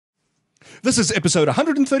This is episode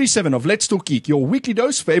 137 of Let's Talk Geek, your weekly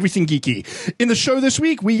dose for everything geeky. In the show this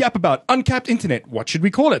week, we yap about Uncapped Internet, what should we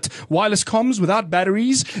call it? Wireless comms without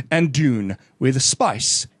batteries, and Dune, where the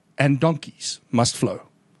spice and donkeys must flow.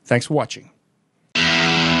 Thanks for watching.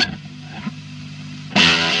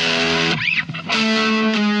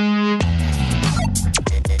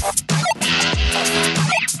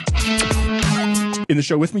 In the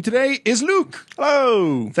show with me today is Luke.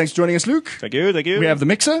 Hello. Thanks for joining us, Luke. Thank you. We have the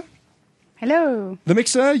Mixer. Hello. The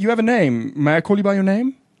Mixer, you have a name. May I call you by your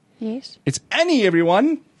name? Yes. It's Annie,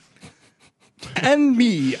 everyone. And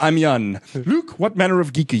me, I'm Jan. Luke, what manner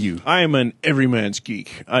of geek are you? I am an everyman's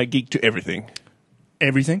geek. I geek to everything.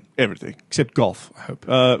 Everything? Everything. Except golf, I hope.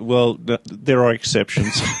 There are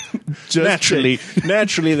exceptions.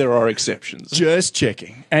 Naturally, there are exceptions. Just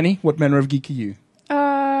checking. Annie, what manner of geek are you?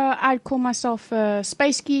 I'd call myself a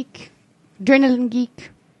space geek, adrenaline geek,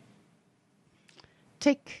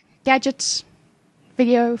 tech, gadgets,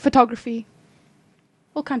 video, photography,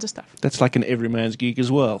 all kinds of stuff. That's like an everyman's geek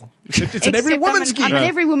as well. It's an every woman's geek. I'm an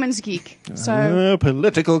every woman's geek. So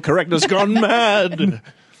Political correctness gone mad.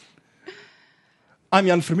 I'm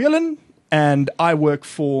Jan Vermeulen, and I work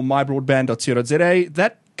for mybroadband.co.za.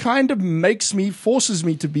 That kind of forces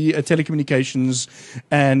me to be a telecommunications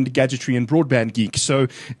and gadgetry and broadband geek. So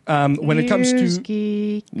when it comes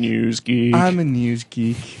to News geek. I'm a news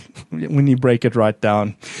geek when you break it right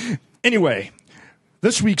down. Anyway,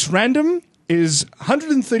 this week's random is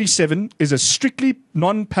 137 is a strictly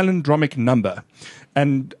non-palindromic number.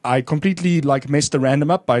 And I completely messed the random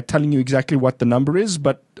up by telling you exactly what the number is,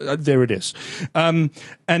 but there it is. And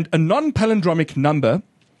a non-palindromic number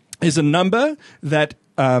is a number that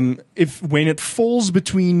when it falls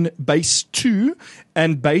between base 2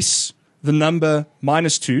 and base the number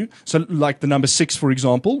 -2, so like the number 6, for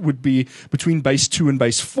example, would be between base 2 and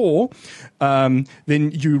base 4,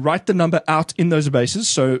 then you write the number out in those bases.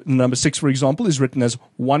 So the number 6, for example, is written as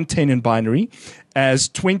 110 in binary, as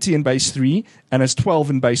 20 in base 3, and as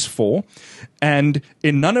 12 in base 4. And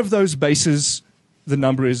in none of those bases, the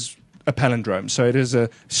number is a palindrome. So it is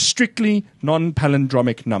a strictly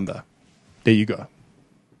non-palindromic number. There you go.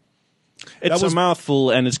 It's a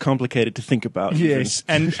mouthful and it's complicated to think about. Yes,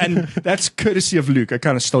 and that's courtesy of Luke. I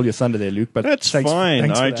kind of stole your thunder there, Luke. But that's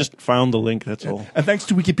fine. I just found the link, that's all. And thanks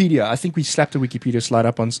to Wikipedia. I think we slapped a Wikipedia slide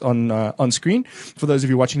up on screen for those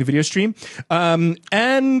of you watching the video stream.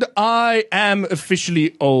 And I am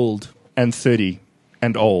officially old and 30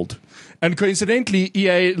 and old. And coincidentally,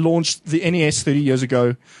 EA launched the NES 30 years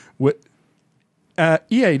ago.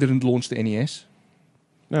 EA didn't launch the NES.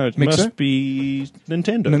 No, it Mixer? must be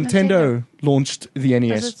Nintendo. Nintendo launched the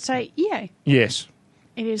NES. Does it say EA? Yes.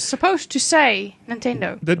 It is supposed to say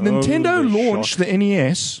Nintendo. Nintendo launched shock. the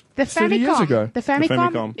NES The 30 years Famicom. ago. The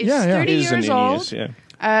Famicom is Yeah, yeah. 30 It is years an old. NES, yeah.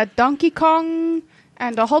 Donkey Kong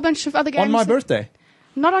and a whole bunch of other games. On my birthday.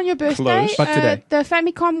 Not on your birthday. Close. But today. The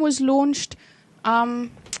Famicom was launched. Now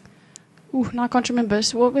I can't remember.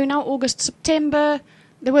 So we're now August, September.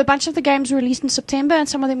 There were a bunch of the games released in September, and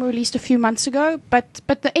some of them were released a few months ago. But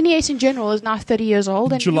the NES in general is now 30 years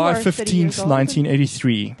old. And July you are 30 years 15th, old.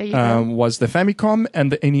 1983 There you go. was the Famicom,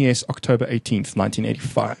 and the NES October 18th,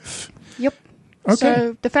 1985. Yep. Okay.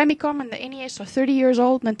 So the Famicom and the NES are 30 years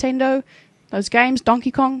old. Nintendo, those games,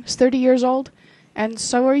 Donkey Kong is 30 years old. And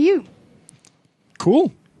so are you.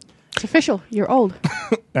 Cool. It's official. You're old.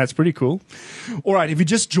 That's pretty cool. All right, if you're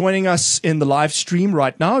just joining us in the live stream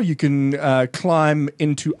right now, you can climb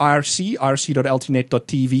into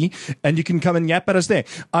irc.ltnet.tv, and you can come and yap at us there.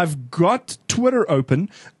 I've got Twitter open.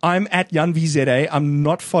 I'm at JanVZA. I'm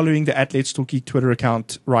not following the Let's Talk Geek Twitter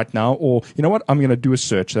account right now, or you know what? I'm going to do a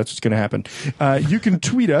search. That's what's going to happen. You can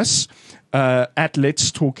tweet us at Let's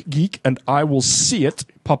Talk Geek, and I will see it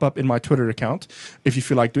pop up in my Twitter account if you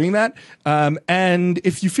feel like doing that. And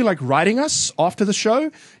if you feel like writing us after the show,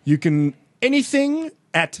 you can anything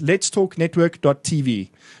at letstalknetwork.tv.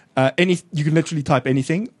 You can literally type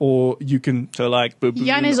anything, or you can. So like baboon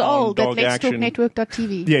Jan is old at dog action.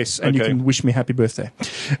 letstalknetwork.tv. Yes, and you Okay. can wish me happy birthday.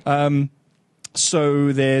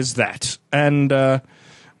 So there's that. And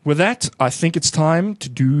with that, I think it's time to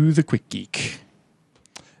do the Quick Geek.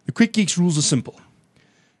 The Quick Geek's rules are simple.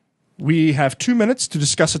 We have 2 minutes to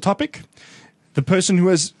discuss a topic. The person who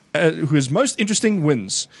is most interesting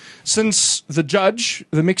wins. Since the judge,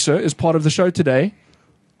 the Mixer, is part of the show today,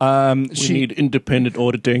 We need independent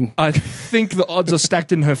auditing. I think the odds are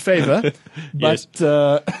stacked in her favor, Yes.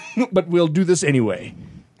 but we'll do this anyway.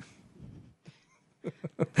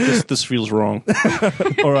 This feels wrong.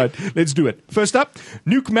 All right, let's do it. First up,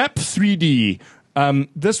 Nuke Map 3D.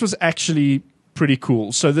 This was actually pretty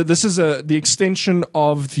cool. So this is the extension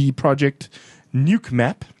of the project Nuke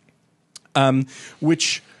Map.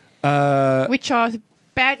 which are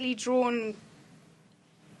badly drawn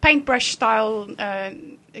paintbrush style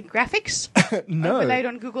graphics overlaid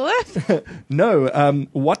on Google Earth. No,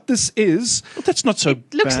 what this is... Well, that's not so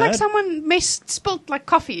It looks bad. like someone spilt like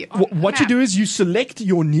coffee on What the you do map. is you select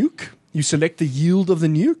your nuke. You select the yield of the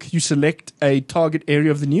nuke. You select a target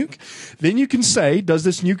area of the nuke. Then you can say, does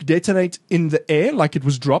this nuke detonate in the air like it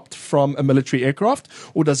was dropped from a military aircraft,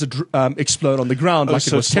 or does it explode on the ground like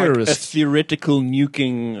it was it's like terrorists? a theoretical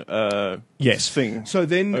nuking thing. So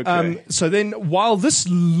then, Okay. while this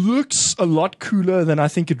looks a lot cooler than I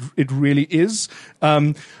think it really is,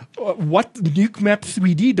 what Nuke Map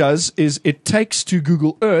 3D does is it takes to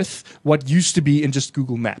Google Earth what used to be in just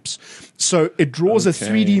Google Maps. So it draws a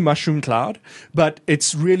 3D mushroom cloud, but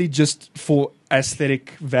it's really just for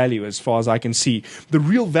aesthetic value as far as I can see. The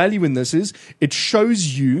real value in this is it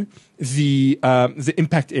shows you the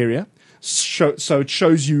impact area. So it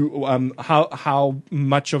shows you how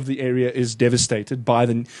much of the area is devastated by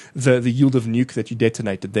the yield of nuke that you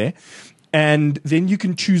detonated there. And then you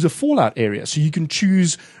can choose a fallout area. So you can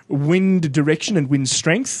choose wind direction and wind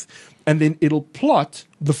strength, and then it'll plot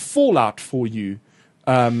the fallout for you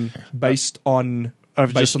based on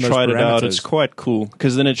I've based just on those tried it out. parameters. It's quite cool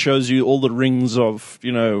because then it shows you all the rings of,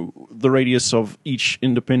 the radius of each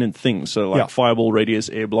independent thing. So like Yeah. fireball radius,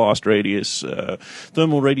 air blast radius,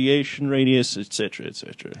 thermal radiation radius, etc.,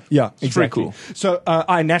 etc. Yeah, It's pretty exactly. cool. So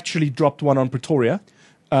I naturally dropped one on Pretoria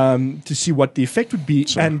to see what the effect would be.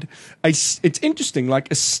 And it's interesting, like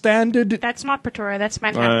a standard... That's not Pretoria, that's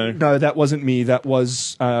Manhattan. No, that wasn't me. That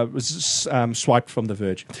was swiped from The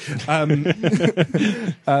Verge.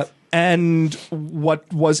 And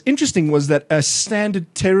what was interesting was that a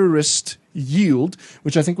standard terrorist yield,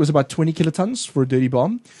 which I think was about 20 kilotons for a dirty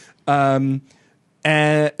bomb,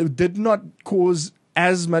 did not cause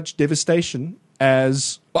as much devastation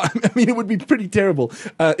as... I mean, it would be pretty terrible.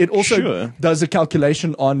 It also Sure. does a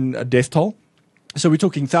calculation on a death toll. So we're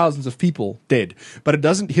talking thousands of people dead, but it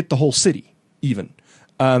doesn't hit the whole city even.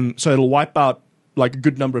 So it'll wipe out like a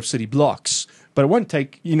good number of city blocks, but it won't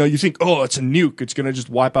take, you think, oh, it's a nuke, it's going to just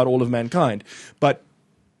wipe out all of mankind. But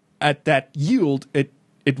at that yield, it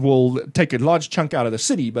will take a large chunk out of the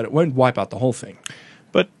city, but it won't wipe out the whole thing.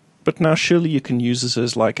 But now surely you can use this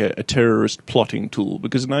as like a terrorist plotting tool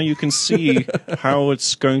because now you can see how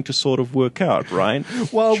it's going to sort of work out, right?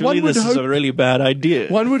 Well, surely one would this is hope- a really bad idea.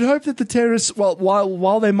 One would hope that the terrorists, well,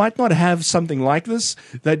 while they might not have something like this,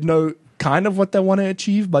 they'd know kind of what they want to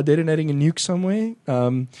achieve by detonating a nuke somewhere.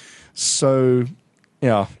 So,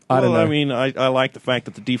 yeah, I don't know. I mean, I like the fact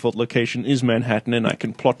that the default location is Manhattan and I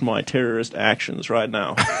can plot my terrorist actions right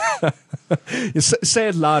now. Say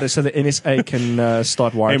it louder so the NSA can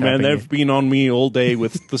start wiretapping Hey man, you. they've been on me all day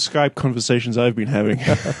with the Skype conversations I've been having.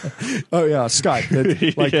 Oh, yeah,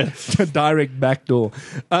 Skype. Like a direct backdoor.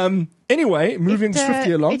 Anyway, moving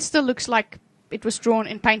swiftly along. It still looks like it was drawn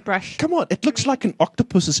in paintbrush. Come on, it looks like an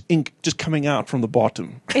octopus's ink just coming out from the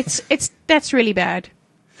bottom. That's really bad.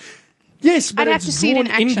 Yes, but I'd it's have to see it in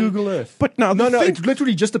drawn action. Google Earth. But now No, the thing- it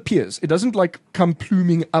literally just appears. It doesn't like come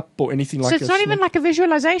pluming up or anything like So that. it's not even like a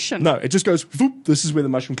visualization. No, it just goes, whoop, this is where the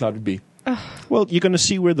mushroom cloud would be. Well, you're going to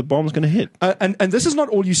see where the bomb's going to hit. And this is not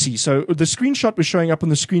all you see. So the screenshot we're showing up on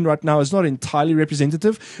the screen right now is not entirely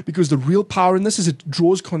representative because the real power in this is it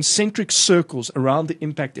draws concentric circles around the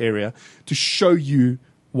impact area to show you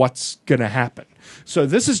what's going to happen. So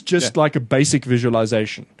this is just like a basic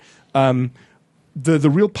visualization. The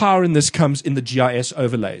real power in this comes in the GIS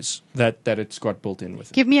overlays that it's got built in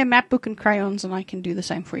with it. Give me a map book and crayons and I can do the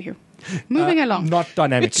same for you. Moving along. Not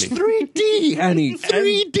dynamically. 3D, Annie.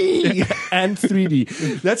 3D. And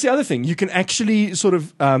 3D. That's the other thing. You can actually sort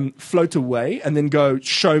of float away and then go,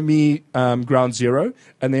 show me ground zero,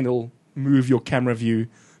 and then it'll move your camera view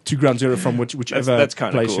to ground zero from whichever That's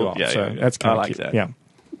kinda place cool. you are. Yeah, so yeah. that's kind I of like cute. that.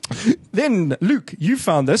 Yeah. Then, Luke, you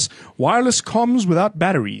found this. Wireless comms without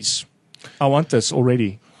batteries. I want this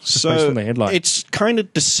already. Just based on the headline. it's kind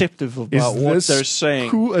of deceptive Is about what this they're saying.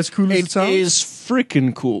 cool as it sounds? It is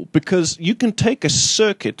freaking cool because you can take a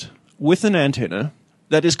circuit with an antenna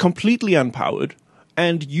that is completely unpowered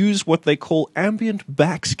and use what they call ambient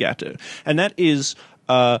backscatter. And that is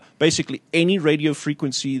basically any radio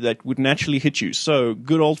frequency that would naturally hit you. So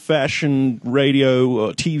good old-fashioned radio,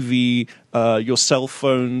 or TV, your cell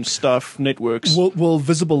phone stuff, networks. Will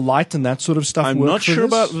visible light and that sort of stuff I'm work not for sure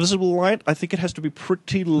this? about visible light. I think it has to be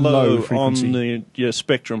pretty Low low frequency. on the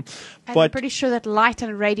spectrum. And I'm But pretty sure that light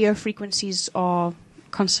and radio frequencies are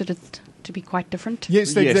considered to be quite different.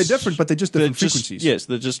 Yes, they're Yes. different, but they're just different They're just- frequencies. Yes,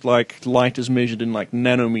 they're just like light is measured in like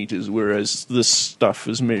nanometers, whereas this stuff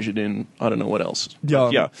is measured in I don't know what else.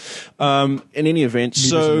 But Yeah. In any event, Meters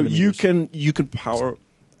so and millimeters. you can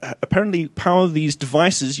apparently power these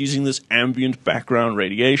devices using this ambient background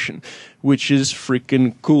radiation, which is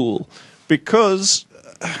freaking cool because.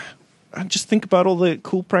 Just think about all the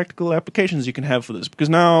cool practical applications you can have for this. Because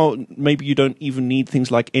now maybe you don't even need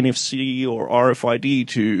things like NFC or RFID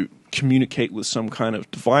to communicate with some kind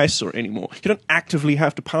of device or anymore. You don't actively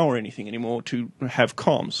have to power anything anymore to have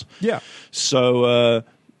comms. Yeah. So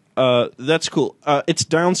that's cool. Its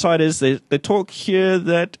downside is they talk here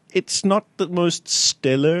that it's not the most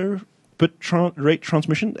stellar bit rate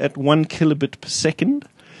transmission at 1 kilobit per second.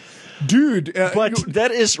 Dude, But that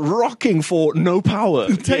is rocking for no power.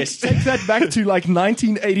 take that back to like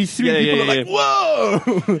 1983. Yeah, People yeah, are like, whoa,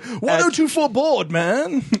 1024 baud,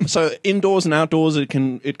 man. So indoors and outdoors, it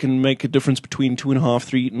can make a difference between 2.5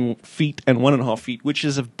 feet and 1.5 feet, which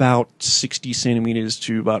is about 60 centimeters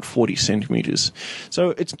to about 40 centimeters.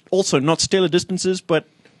 So it's also not stellar distances, but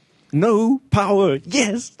no power.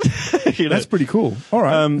 Yes, you know? That's pretty cool. All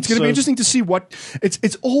right, it's going to be interesting to see what.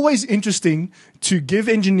 It's always interesting to give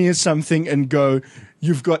engineers something and go,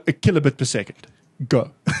 you've got a kilobit per second.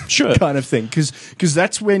 Go, Sure. kind of thing. Because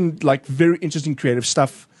that's when like very interesting creative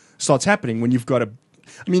stuff starts happening. When you've got it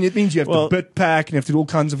means you have the bit pack and you have to do all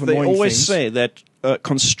kinds of They annoying always things. say that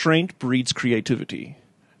constraint breeds creativity.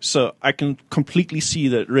 So I can completely see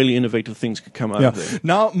that really innovative things could come out of there.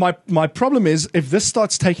 Now, my problem is if this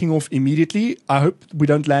starts taking off immediately, I hope we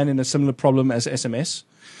don't land in a similar problem as SMS.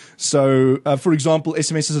 So, for example,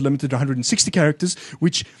 SMSs are limited to 160 characters,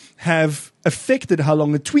 which have affected how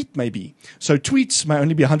long a tweet may be. So tweets may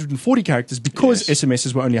only be 140 characters because Yes.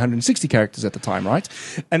 SMSs were only 160 characters at the time, right?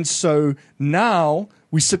 And so now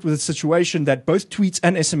we sit with a situation that both tweets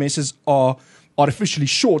and SMSs are artificially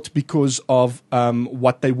short because of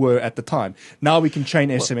what they were at the time. Now we can chain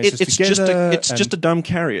SMSs It's together. just a dumb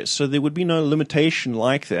carrier, so there would be no limitation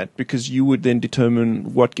like that because you would then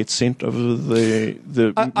determine what gets sent over the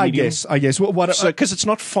I medium. guess. Because it's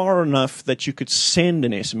not far enough that you could send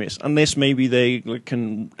an SMS, unless maybe they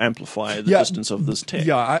can amplify the distance of this text.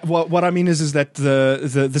 Yeah, what I mean is that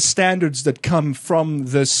the standards that come from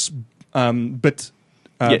this bit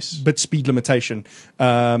speed limitation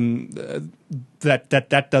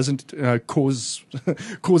that doesn't cause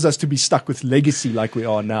us to be stuck with legacy like we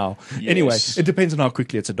are now. Yes. Anyway, it depends on how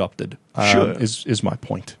quickly it's adopted. Sure. Is my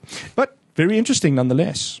point. But very interesting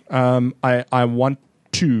nonetheless. I want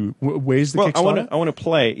to. Where's the Kickstarter? I want to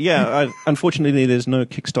play. Yeah, unfortunately, there's no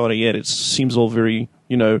Kickstarter yet. It seems all very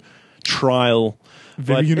trial.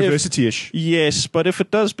 Very But university-ish. Yes, but if it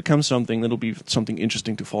does become something, that'll be something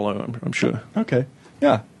interesting to follow. I'm sure. Okay.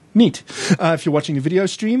 Yeah. Neat. If you're watching the video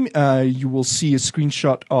stream, you will see a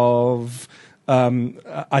screenshot of,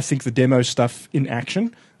 I think, the demo stuff in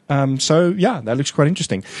action. So, yeah, that looks quite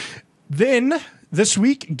interesting. Then, this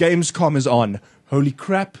week, Gamescom is on. Holy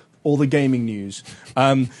crap. All the gaming news.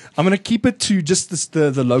 I'm going to keep it to just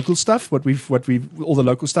the local stuff, all the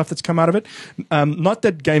local stuff that's come out of it. Not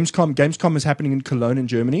that Gamescom is happening in Cologne in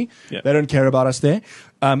Germany. Yeah. They don't care about us there.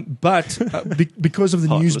 But because of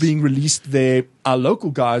the news being released there, our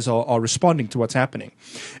local guys are responding to what's happening.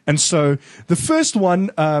 And so the first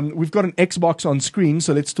one, we've got an Xbox on screen,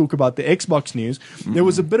 so let's talk about the Xbox news. There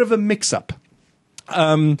was a bit of a mix-up.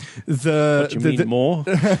 What do you mean more?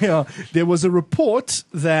 Yeah, there was a report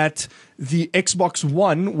that the Xbox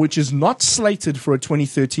One, which is not slated for a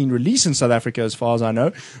 2013 release in South Africa, as far as I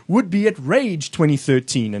know, would be at Rage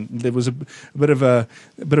 2013, and there was a bit of a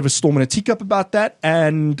storm and a teacup about that,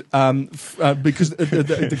 and because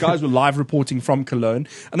the guys were live reporting from Cologne,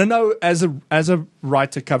 and I know as a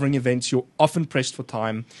writer covering events, you're often pressed for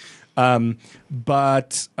time.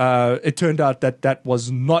 But it turned out that was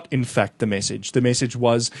not, in fact, the message. The message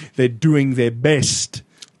was they're doing their best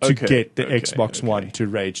to get the Xbox One to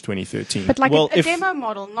Rage 2013. But like a demo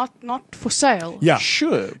model, not for sale. Yeah,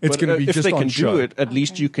 Sure, it's going to be if just they on can show. do it, at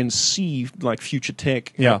least you can see like future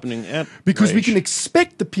tech happening at because we Rage. can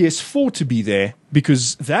expect the PS4 to be there.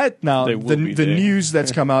 Because that now They the will be there. news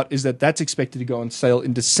that's come out is that's expected to go on sale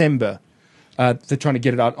in December. They're trying to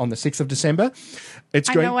get it out on the 6th of December. I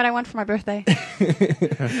know what I want for my birthday.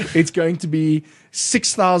 It's going to be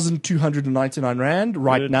 6,299 Rand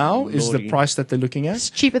right Good now is the lordy. price that they're looking at. It's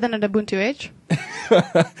cheaper than an Ubuntu Edge.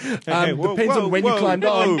 Depends on when you climbed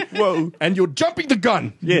on. Whoa. And you're jumping the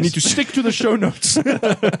gun. You Yes. need to stick to the show notes.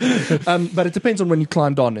 But it depends on when you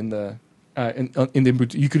climbed on in the in the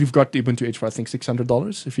Ubuntu. You could have got the Ubuntu Edge for I think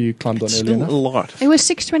 $600 if you climbed on early Still enough. a lot. It was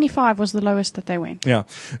 625 was the lowest that they went. Yeah.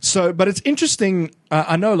 So, but it's interesting.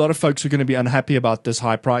 I know a lot of folks are going to be unhappy about this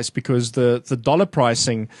high price because the dollar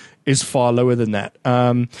pricing is far lower than that.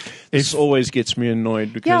 This always gets me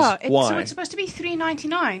annoyed because why? So it's supposed to be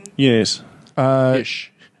 $3.99. Yes.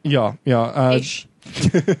 Ish. Yeah. Ish.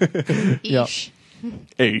 Yeah. Ish.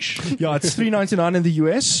 Ish. Yeah, it's $3.99 in the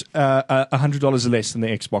US, $100 less than the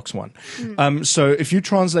Xbox One. So if you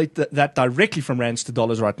translate that directly from rands to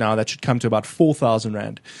dollars right now, that should come to about 4,000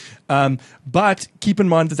 rand. But keep in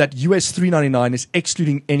mind that US $3.99 is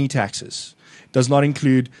excluding any taxes. Does not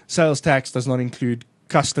include sales tax, does not include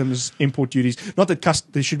customs, import duties. Not that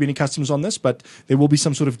there should be any customs on this, but there will be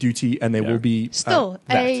some sort of duty, and there will be still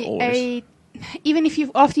that. Even if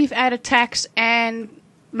after you've added tax and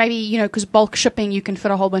maybe, because bulk shipping, you can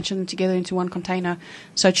fit a whole bunch of them together into one container,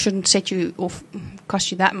 so it shouldn't set you off,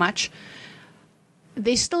 cost you that much.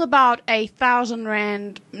 There's still about 1,000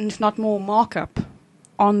 rand, if not more, markup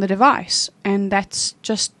on the device, and that's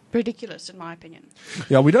just ridiculous in my opinion.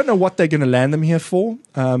 Yeah, we don't know what they're going to land them here for,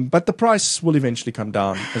 but the price will eventually come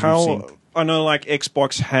down. As we've seen. I know, like,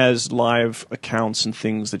 Xbox has live accounts and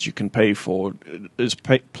things that you can pay for. Is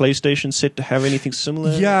PlayStation set to have anything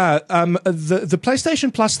similar? Yeah, the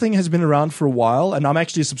PlayStation Plus thing has been around for a while, and I'm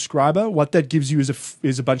actually a subscriber. What that gives you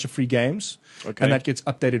is a bunch of free games, and that gets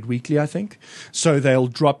updated weekly, I think. So they'll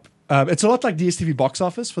drop. It's a lot like DSTV Box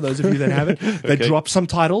Office, for those of you that have it. They drop some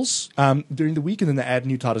titles during the week, and then they add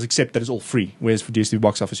new titles, except that it's all free. Whereas for DSTV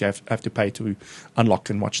Box Office, you have to pay to unlock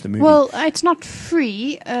and watch the movie. Well, it's not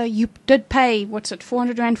free. You did pay,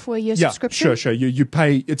 400 rand for a year subscription? Yeah, sure. You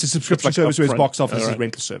pay. It's a subscription service, whereas Box Office is a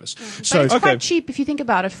rental service. So it's quite cheap if you think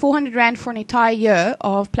about it. 400 rand for an entire year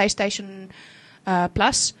of PlayStation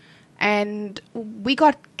Plus. And we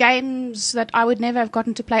got games that I would never have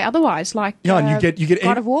gotten to play otherwise, like and you get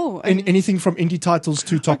God of War. Anything from indie titles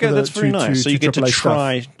to top of the... that's very nice. So you get to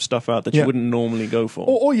try stuff out that you wouldn't normally go for.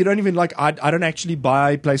 Or you don't even I don't actually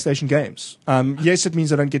buy PlayStation games. Yes, it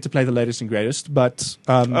means I don't get to play the latest and greatest, but...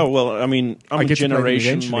 I'm a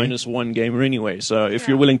generation minus one gamer anyway, so if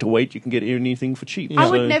you're willing to wait, you can get anything for cheap. I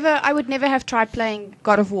would never have tried playing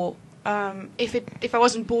God of War. If I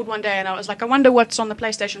wasn't bored one day and I was like, I wonder what's on the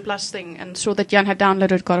PlayStation Plus thing, and saw that Jan had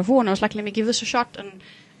downloaded God of War, and I was like, let me give this a shot, and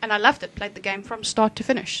I loved it. Played the game from start to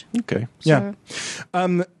finish. Okay. So,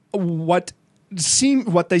 yeah. What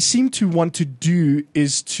they seem to want to do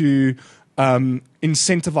is to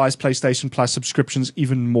incentivize PlayStation Plus subscriptions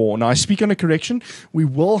even more. Now, I speak on a correction. We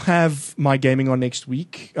will have My Gaming on next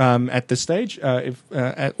week at this stage, as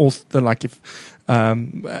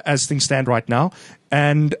things stand right now.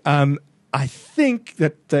 And I think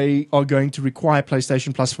that they are going to require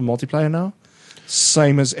PlayStation Plus for multiplayer now,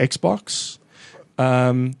 same as Xbox.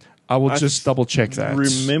 I will just double check that.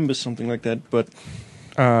 Remember something like that, but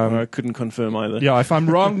I couldn't confirm either. Yeah, if I'm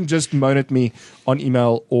wrong, just moan at me on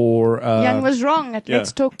email or... Jan was wrong at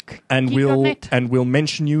Let's Talk and we'll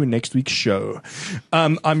mention you in next week's show.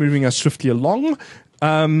 I'm moving us swiftly along.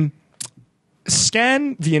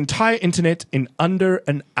 Scan the entire internet in under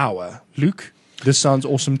an hour. Luke, this sounds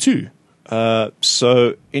awesome too.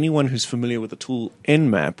 So anyone who's familiar with the tool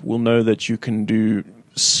Nmap will know that you can do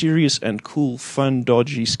serious and cool, fun,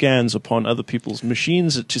 dodgy scans upon other people's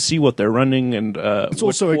machines to see what they're running and it's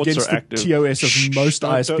also against the TOS of most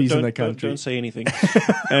ISPs in the country. Don't say anything.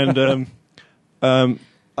 And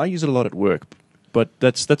I use it a lot at work, but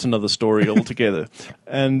that's another story altogether.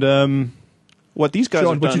 And what these guys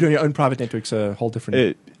have done... But you do on your own private network's a whole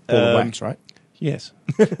different ball of wax, right? Yes.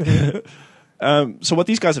 So what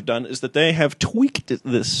these guys have done is that they have tweaked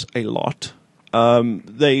this a lot.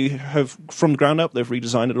 They have, from the ground up, they've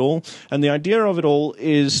redesigned it all. And the idea of it all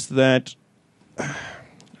is that...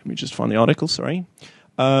 let me just find the article, sorry.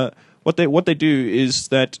 What they do is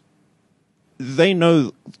that they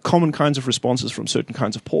know common kinds of responses from certain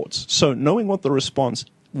kinds of ports. So knowing what the response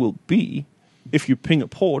will be, if you ping a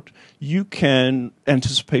port, you can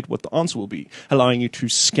anticipate what the answer will be, allowing you to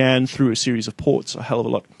scan through a series of ports a hell of a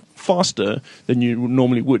lot faster than you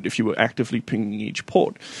normally would if you were actively pinging each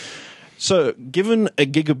port. So given a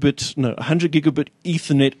 100 gigabit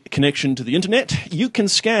Ethernet connection to the internet, you can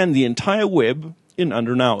scan the entire web in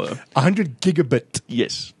under an hour. 100 gigabit?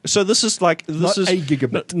 Yes. So this is like... Not a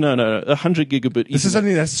gigabit. No, 100 gigabit Ethernet. This is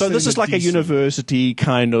something that's... So this is like a university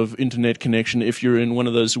kind of internet connection if you're in one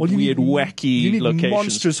of those wacky locations. You need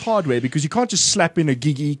monstrous hardware because you can't just slap in a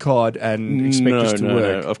Gig E card and expect this to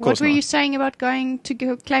work. No, of course What were you saying about going to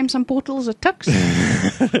go claim some portals at Tux?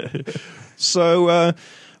 So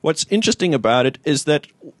what's interesting about it is that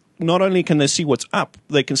not only can they see what's up,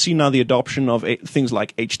 they can see now the adoption of things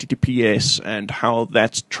like HTTPS and how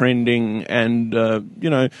that's trending, and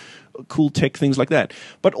cool tech things like that.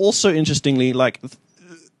 But also interestingly, like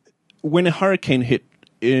when a hurricane hit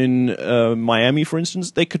in Miami, for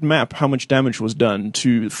instance, they could map how much damage was done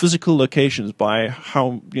to physical locations by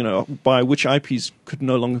by which IPs could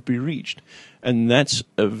no longer be reached. And that's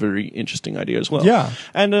a very interesting idea as well. Yeah.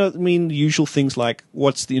 And usual things like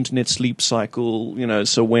what's the internet sleep cycle,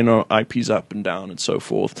 so when are IPs up and down and so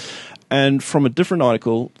forth. And from a different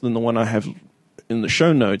article than the one I have in the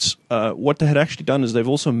show notes, what they had actually done is they've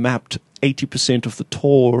also mapped 80% of the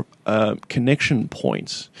Tor connection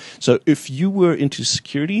points. So if you were into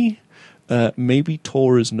security, maybe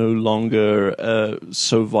Tor is no longer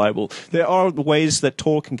so viable. There are ways that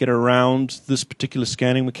Tor can get around this particular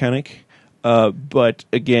scanning mechanic. But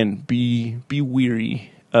again, be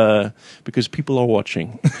weary because people are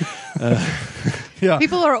watching. Yeah.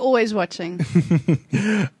 People are always watching.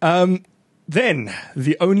 Then,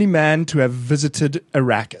 the only man to have visited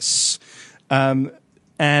Arrakis.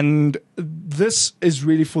 And this is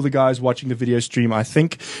really for the guys watching the video stream, I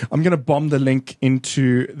think. I'm going to bomb the link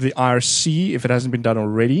into the IRC if it hasn't been done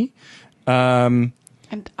already. And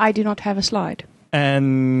I do not have a slide.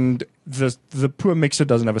 And the poor mixer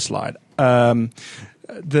doesn't have a slide.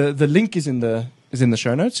 The link is in the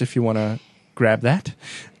show notes if you want to grab that.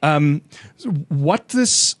 What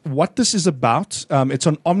this is about? It's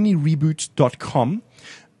on omnireboot.com,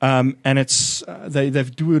 and it's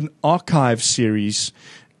they've do an archive series,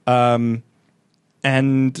 and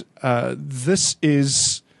this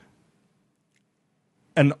is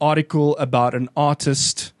an article about an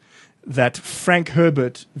artist that Frank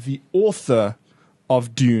Herbert, the author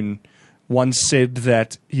of Dune, once said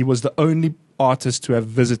that he was the only artist to have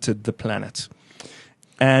visited the planet.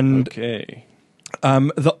 And okay.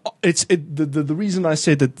 The reason I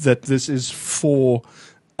said that this is for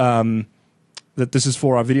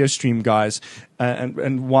our video stream guys,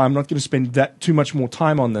 and why I'm not going to spend that too much more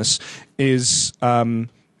time on this is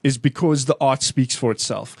because the art speaks for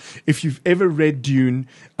itself. If you've ever read Dune,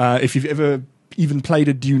 if you've ever even played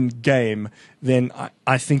a Dune game, then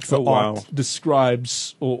I think the art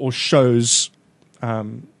describes or shows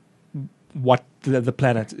what the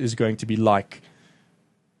planet is going to be like.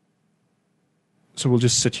 So we'll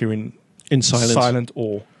just sit here in silent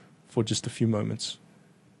awe for just a few moments.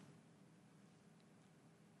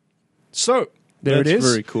 So there it is.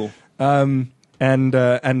 That's very cool. And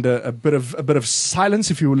a bit of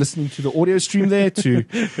silence if you were listening to the audio stream there to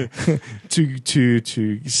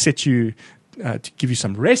set you. To give you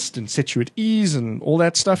some rest and set you at ease and all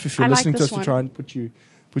that stuff. If you're listening to us to try and put you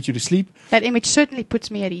to sleep. That image certainly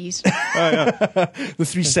puts me at ease. The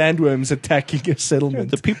three sandworms attacking a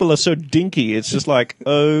settlement. The people are so dinky. It's just like,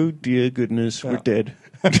 oh dear goodness, we're dead.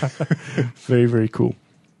 Very, very cool.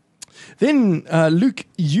 Then, Luke,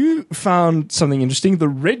 you found something interesting. The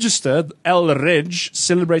Register, El Reg,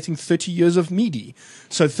 celebrating 30 years of MIDI.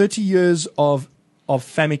 So 30 years of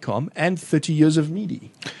Famicom and 30 years of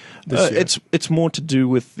MIDI. It's more to do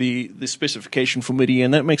with the specification for MIDI,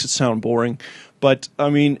 and that makes it sound boring. But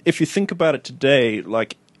I mean, if you think about it today,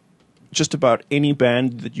 like just about any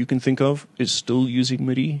band that you can think of is still using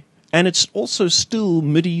MIDI, and it's also still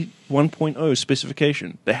MIDI 1.0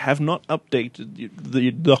 specification. They have not updated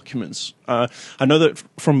the documents. I know that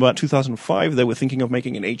from about 2005 they were thinking of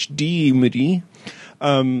making an HD MIDI.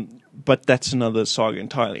 But that's another saga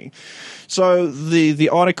entirely. So the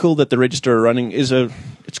article that the Register are running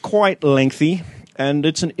it's quite lengthy, and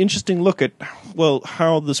it's an interesting look at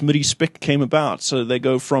how this MIDI spec came about. So they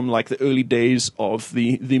go from like the early days of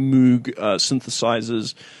the Moog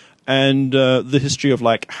synthesizers, and the history of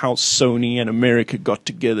like how Sony and America got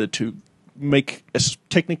together to make a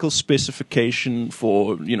technical specification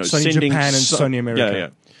for Sony sending Japan and Sony America. Yeah.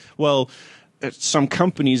 Well, some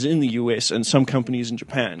companies in the US and some companies in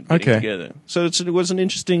Japan getting together. So it was an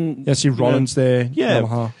interesting... Yeah, see Rollins there. Yeah.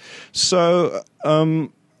 Yamaha. So...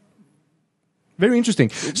 very interesting.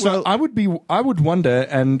 So I would wonder,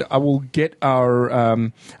 and I will get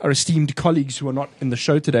our esteemed colleagues who are not in the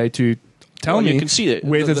show today to tell me you can see it.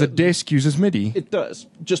 whether the desk uses MIDI. It does.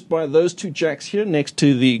 Just by those two jacks here next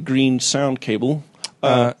to the green sound cable.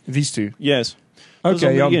 These two? Yes.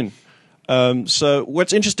 Okay. So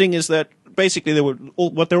what's interesting is that basically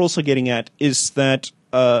what they're also getting at is that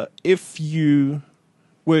if you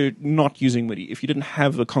were not using MIDI, if you didn't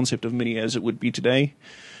have the concept of MIDI as it would be today,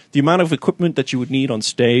 the amount of equipment that you would need on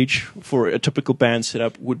stage for a typical band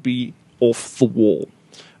setup would be off the wall.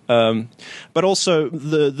 But also,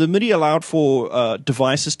 the MIDI allowed for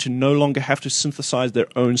devices to no longer have to synthesize their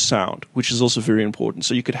own sound, which is also very important.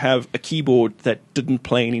 So you could have a keyboard that didn't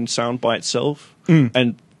play any sound by itself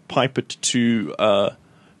and pipe it to a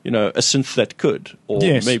synth that could, or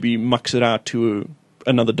maybe mux it out to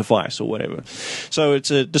another device or whatever. So it's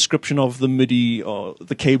a description of the MIDI or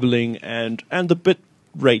the cabling and the bit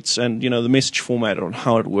rates and the message format on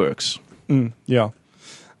how it works. Yeah.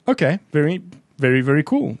 Okay. Very, very, very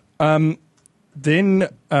cool. Then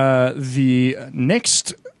the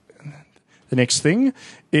next thing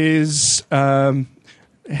is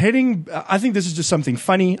heading. I think this is just something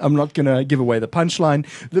funny. I'm not going to give away the punchline.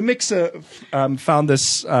 The Mixer found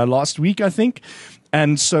this last week, I think,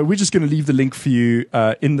 and so we're just going to leave the link for you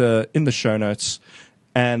in the show notes,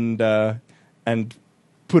 and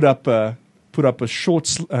put up a short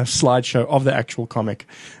slideshow of the actual comic.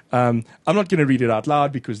 I'm not going to read it out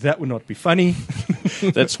loud because that would not be funny.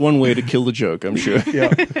 That's one way to kill the joke, I'm sure.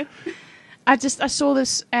 Yeah. I saw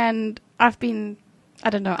this and I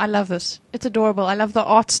don't know, I love this. It's adorable. I love the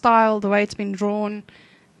art style, the way it's been drawn,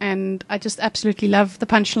 and I just absolutely love the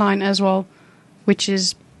punchline as well, which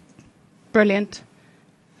is brilliant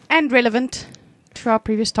and relevant to our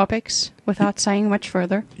previous topics without saying much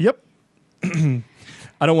further. Yep.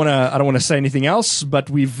 I don't want to say anything else, but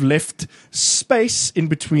we've left space in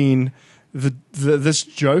between this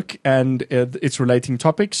joke and its relating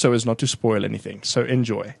topic so as not to spoil anything. So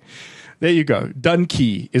enjoy. There you go. Dune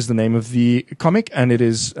is the name of the comic, and it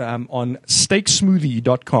is on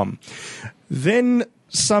steaksmoothie.com. Then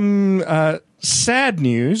some sad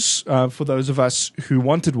news for those of us who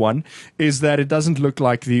wanted one is that it doesn't look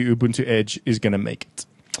like the Ubuntu Edge is going to make it.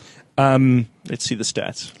 Let's see the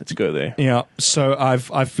stats. Let's go there. Yeah, so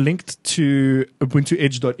I've linked to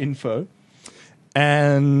ubuntuedge.info,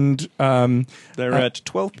 and they're at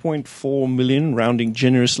 12.4 million, rounding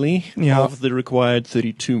generously. Yeah. Of the required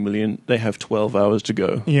 32 million, they have 12 hours to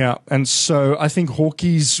go. Yeah, and so I think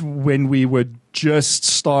Hawkeye's, when we were just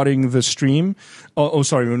starting the stream,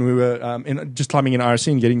 when we were just climbing in IRC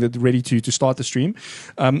and getting ready to start the stream,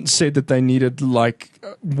 said that they needed like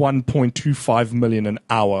 1.25 million an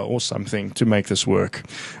hour or something to make this work.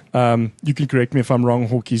 You can correct me if I'm wrong,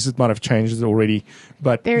 Hawkeye's. It might have changed already,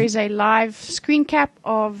 but there is a live screen cap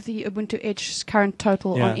of the Ubuntu Edge's current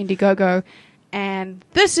total on Indiegogo, and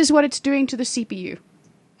this is what it's doing to the CPU.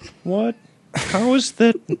 What? How is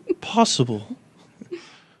that possible?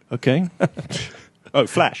 Okay. Oh,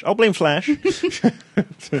 Flash. I'll blame Flash.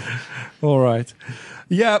 All right.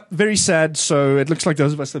 Yeah, very sad. So it looks like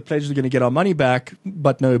those of us that pledged are going to get our money back,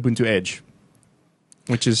 but no Ubuntu Edge.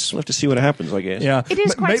 Which is... We'll have to see what happens, I guess. Yeah. It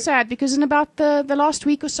is quite sad because in about the last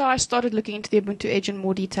week or so, I started looking into the Ubuntu Edge in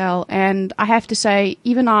more detail. And I have to say,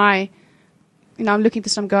 even I'm looking at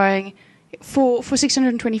this and I'm going, for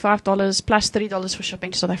 $625 plus $30 for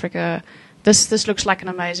shipping to South Africa, this looks like an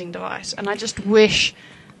amazing device. And I just wish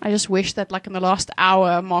that, like in the last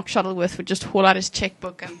hour, Mark Shuttleworth would just haul out his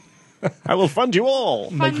checkbook and I will fund you all.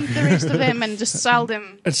 Fund the rest of them and just sell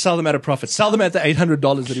them. And sell them at a profit. Sell them at the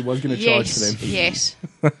 $800 that he was going to charge for them. Yes.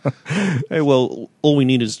 Hey, well, all we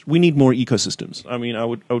need more ecosystems. I mean, I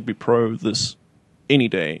would be pro this any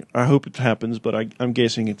day. I hope it happens, but I'm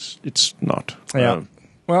guessing it's not. Yeah.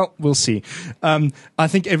 Well, we'll see. I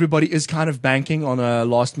think everybody is kind of banking on a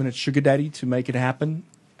last-minute sugar daddy to make it happen.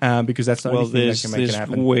 Because that's the only thing that can make it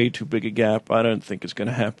happen. There's way too big a gap. I don't think it's going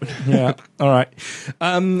to happen. Yeah. All right.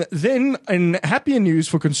 Then, in happier news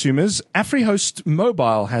for consumers, AfriHost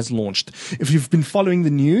Mobile has launched. If you've been following the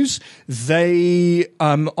news, they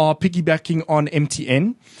are piggybacking on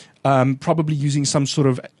MTN. Probably using some sort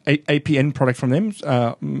of APN product from them,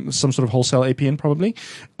 some sort of wholesale APN probably.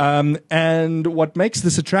 And what makes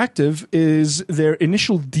this attractive is their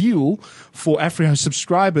initial deal for AfriHost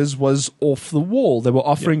subscribers was off the wall. They were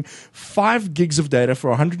offering 5 gigs of data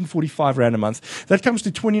for 145 Rand a month. That comes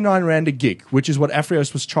to 29 Rand a gig, which is what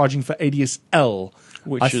AfriHost was charging for ADSL,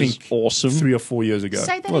 which is awesome. 3 or 4 years ago.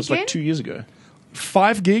 Say that well, it's again? like 2 years ago.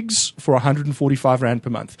 5 gigs for 145 Rand per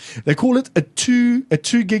month. They call it a 2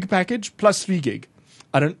 gig package plus 3 gig.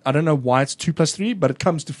 I don't know why it's 2 plus 3, but it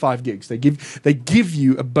comes to 5 gigs. They give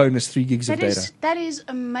you a bonus 3 gigs of data. That is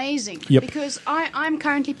amazing. Yep. Because I'm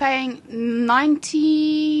currently paying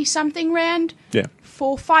 90 something Rand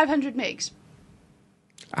for 500 megs.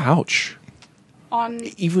 Ouch. On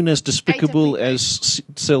even as despicable as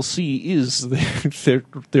Cell C is,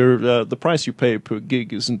 the price you pay per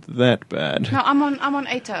gig isn't that bad. No, I'm on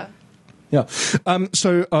ATA. Yeah.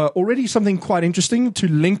 So already something quite interesting to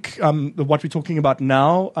link what we're talking about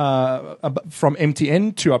now from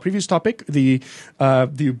MTN to our previous topic, the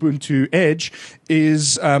Ubuntu Edge,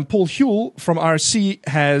 is Paul Huell from RSC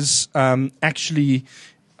has actually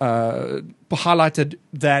highlighted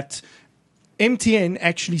that MTN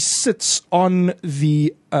actually sits on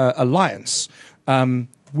the alliance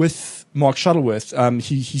with Mark Shuttleworth.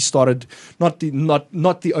 He started not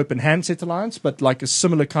the Open Handset Alliance, but like a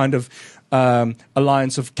similar kind of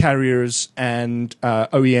alliance of carriers and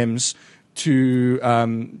OEMs to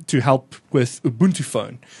help with Ubuntu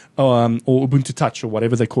Phone or Ubuntu Touch or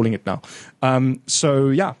whatever they're calling it now.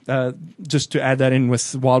 Just to add that in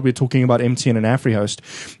with while we're talking about MTN and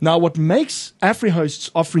AfriHost. Now, what makes AfriHost's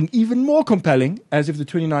offering even more compelling, as if the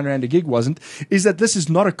 29 Rand a gig wasn't, is that this is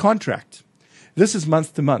not a contract. This is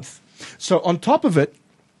month to month. So on top of it,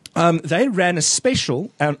 they ran a special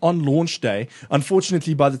on launch day.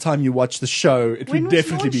 Unfortunately, by the time you watch the show, it When would was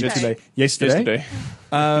definitely be launch day? today. Yesterday.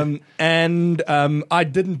 I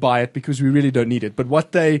didn't buy it because we really don't need it. But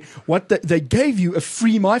what they gave you a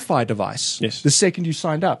free MiFi device the second you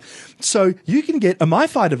signed up. So you can get a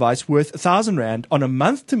MiFi device worth 1,000 Rand on a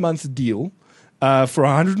month-to-month deal for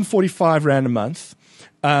 145 Rand a month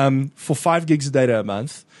for 5 gigs of data a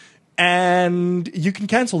month. And you can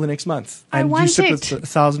cancel the next month. And you sit with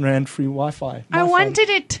 1,000 Rand free Wi-Fi. I wanted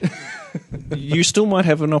it. You still might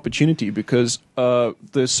have an opportunity because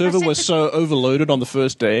the server was so overloaded on the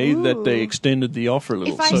first day that they extended the offer a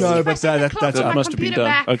little. No, but that must have been done.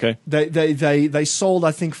 Back. Okay. They sold,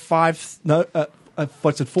 I think,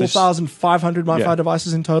 4,500 MiFi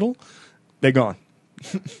devices in total. They're gone.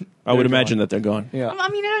 I would imagine that they're gone. Yeah. I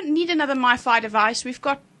mean, I don't need another MiFi device. We've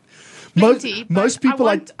got plenty. Most people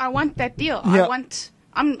I want that deal. Yeah.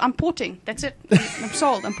 I'm porting. That's it. I'm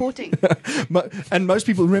sold. I'm porting. And most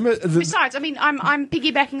people remember. Besides, I mean, I'm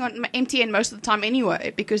piggybacking on MTN most of the time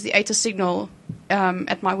anyway because the ATA signal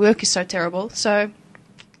at my work is so terrible. So,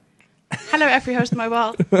 hello, AfriHost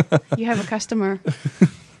Mobile. You have a customer.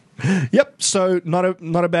 Yep. So not a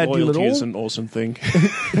bad deal at all. Loyalty is an awesome thing.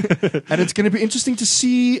 And it's going to be interesting to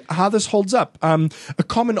see how this holds up. A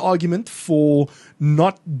common argument for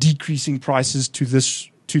not decreasing prices to these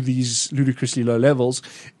ludicrously low levels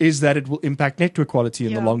is that it will impact network quality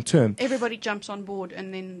in the long term. Everybody jumps on board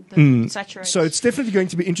and then the saturates. So it's definitely going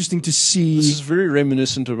to be interesting to see. This is very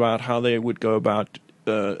reminiscent about how they would go about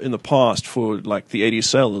in the past for like the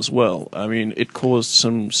ADSL as well. I mean, it caused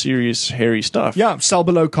some serious hairy stuff. Yeah, sell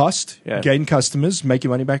below cost, gain customers, make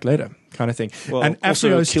your money back later, kind of thing. Well, and also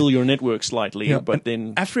AfriHost kill your network slightly, but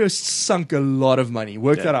then AfriHost sunk a lot of money.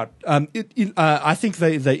 Work that out. I think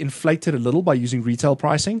they inflated a little by using retail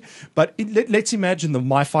pricing. But let's imagine the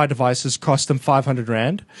MiFi devices cost them 500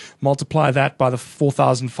 Rand. Multiply that by the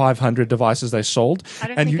 4,500 devices they sold. I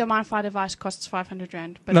don't think a MiFi device costs 500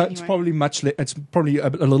 Rand. But no, anyway. it's probably much less. It's probably a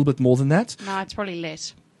little bit more than that. No, it's probably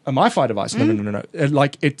less. A MiFi device? No.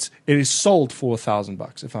 Like it is sold for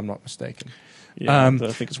 $1,000, if I'm not mistaken. yeah,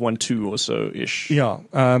 I think it's 1.2 or so ish. Yeah.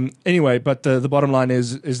 Anyway, but the bottom line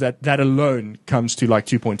is that alone comes to like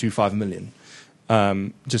 2.25 million,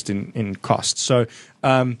 just in costs. So,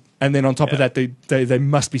 and then on top of that, they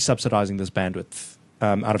must be subsidizing this bandwidth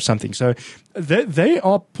out of something. So they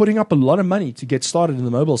are putting up a lot of money to get started in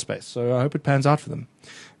the mobile space. So I hope it pans out for them.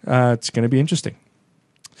 It's going to be interesting.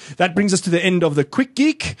 That brings us to the end of the Quick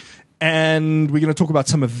Geek. And we're going to talk about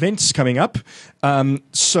some events coming up.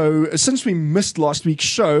 So since we missed last week's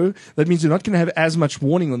show, that means we're not going to have as much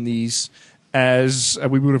warning on these as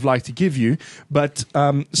we would have liked to give you. But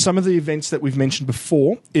some of the events that we've mentioned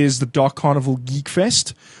before is the Dark Carnival Geek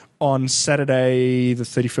Fest on Saturday, the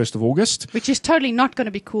 31st of August. Which is totally not going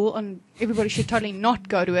to be cool, and everybody should totally not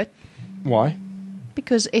go to it. Why?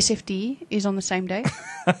 Because SFD is on the same day.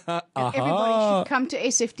 Everybody should come to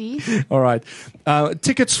SFD. All right.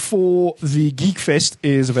 Tickets for the Geek Fest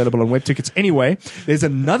is available on Web Tickets anyway. There's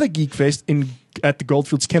another Geek Fest at the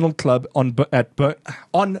Goldfields Kennel Club on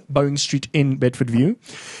Boeing Street in Bedford View.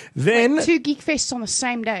 Then 2 Geek Fests on the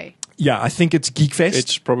same day. Yeah, I think it's Geek Fest.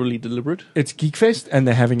 It's probably deliberate. It's Geek Fest, and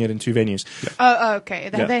they're having it in 2 venues. Yeah. Oh,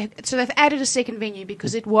 okay. So they've added a second venue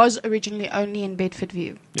because it was originally only in Bedford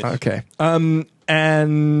View. Yes. Okay.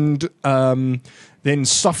 Then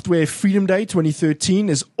Software Freedom Day 2013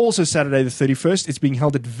 is also Saturday the 31st. It's being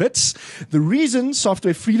held at Wits. The reason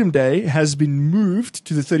Software Freedom Day has been moved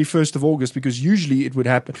to the 31st of August, because usually it would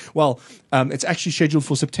happen, it's actually scheduled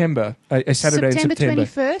for September, a Saturday in September. September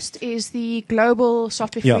 21st is the Global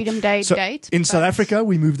Software Freedom Day date. In South Africa,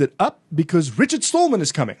 we moved it up because Richard Stallman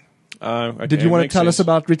is coming. Okay, Did you want to tell us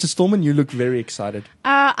about Richard Stallman? You look very excited.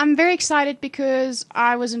 I'm very excited because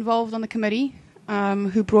I was involved on the committee.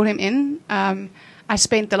 who brought him in. I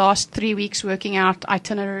spent the last 3 weeks working out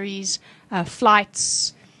itineraries,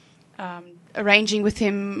 flights, arranging with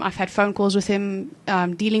him. I've had phone calls with him,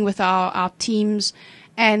 dealing with our teams.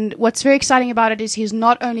 And what's very exciting about it is he's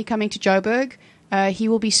not only coming to Joburg, he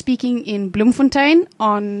will be speaking in Bloemfontein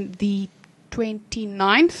on the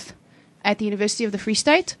 29th at the University of the Free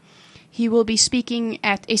State. He will be speaking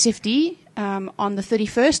at SFD on the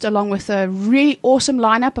 31st, along with a really awesome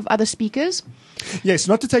lineup of other speakers. Yes,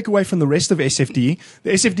 not to take away from the rest of SFD. The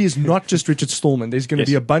SFD is not just Richard Stallman. There's going to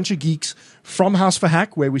be a bunch of geeks from House for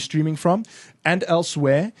Hack, where we're streaming from, and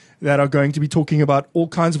elsewhere that are going to be talking about all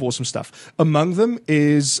kinds of awesome stuff. Among them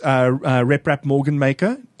is RepRap Morgan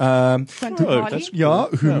Maker. Quentin Harley,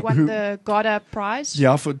 who won the Goda Prize.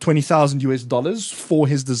 Yeah, for $20,000 for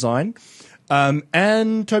his design.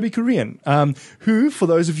 And Toby Korean, who, for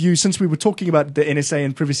those of you, since we were talking about the NSA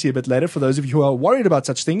and privacy a bit later, for those of you who are worried about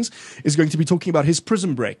such things, is going to be talking about his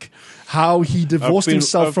prison break, how he divorced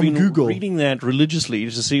himself from Google. I've been reading that religiously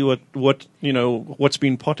to see what's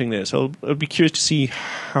been potting there. So I'll be curious to see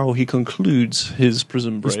how he concludes his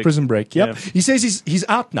prison break. His prison break, yep. Yeah. He says he's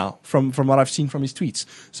out now from what I've seen from his tweets.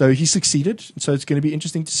 So he succeeded. So it's going to be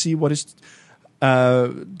interesting to see what is...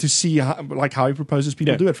 to see how he proposes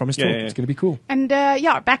people do it from his talk. It's going to be cool. And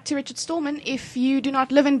back to Richard Stallman. If you do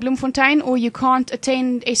not live in Bloemfontein or you can't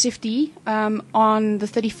attend SFD on the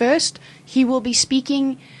 31st, he will be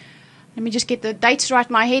speaking. Let me just get the dates right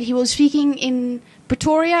in my head. He will be speaking in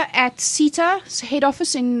Pretoria at CETA's head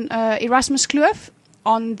office in Erasmus Kloof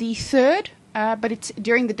on the 3rd, but it's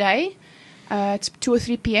during the day. It's 2 or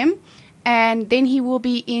 3 p.m. And then he will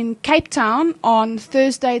be in Cape Town on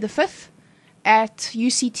Thursday the 5th. At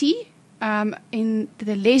UCT in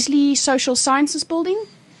the Leslie Social Sciences Building.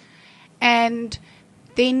 And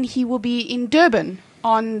then he will be in Durban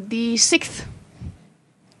on the 6th.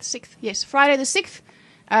 Friday the 6th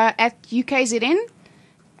at UKZN.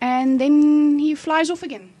 And then he flies off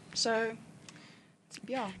again. So,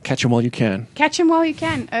 yeah. Catch him while you can. Catch him while you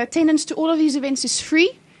can. Attendance to all of these events is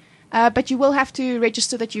free. But you will have to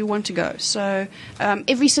register that you want to go. So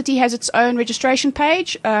every city has its own registration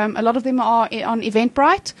page. A lot of them are on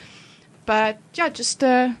Eventbrite. But yeah, just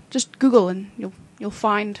Google and you'll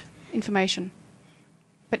find information.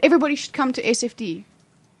 But everybody should come to SFD.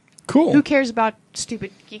 Cool. Who cares about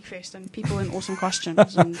stupid Geek Fest and people in awesome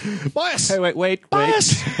costumes? And bias. Hey, wait.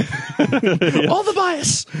 Bias. All the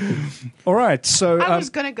bias. All right. So I was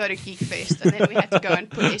going to go to Geek Fest, and then we had to go and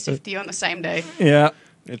put SFD on the same day. Yeah.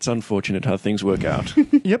 It's unfortunate how things work out.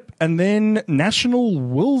 Yep. And then National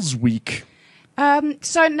Wills Week.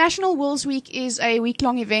 So National Wills Week is a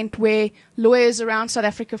week-long event where lawyers around South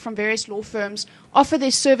Africa from various law firms offer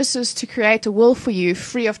their services to create a will for you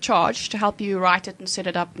free of charge to help you write it and set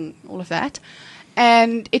it up and all of that.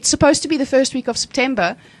 And it's supposed to be the first week of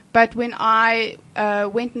September, but when I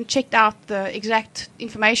went and checked out the exact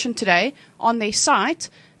information today on their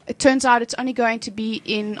site, it turns out it's only going to be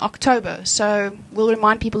in October. So we'll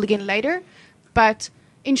remind people again later. But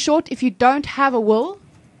in short, if you don't have a will,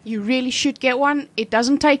 you really should get one. It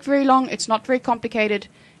doesn't take very long. It's not very complicated.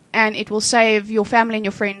 And it will save your family and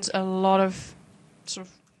your friends a lot of sort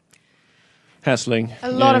of hassling.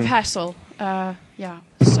 A lot of hassle.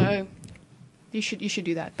 So you should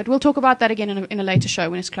do that. But we'll talk about that again in a later show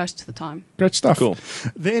when it's close to the time. Great stuff. Cool.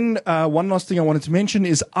 Then one last thing I wanted to mention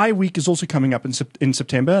is iWeek is also coming up in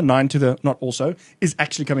September. Is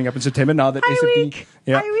actually coming up in September now that iWeek.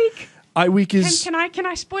 Yeah. iWeek. iWeek is. Can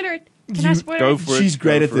I spoiler it? Can I spoiler go it? for it. She's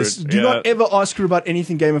great Go at for this. it. Do Yeah. not ever ask her about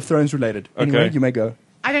anything Game of Thrones related. Anyway, Okay. you may go.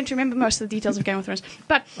 I don't remember most of the details of Game of Thrones.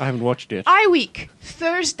 But I haven't watched it. iWeek,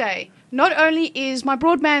 Thursday. Not only is my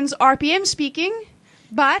broadman's RPM speaking,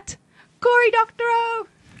 but Cory Doctorow.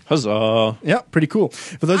 Huzzah. Yeah, pretty cool.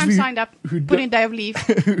 For those I'm of you signed up. who Put don't- in day of leave.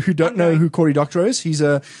 who don't know who Cory Doctorow is, he's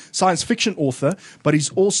a science fiction author, but he's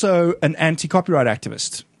also an anti-copyright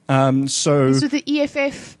activist. So So the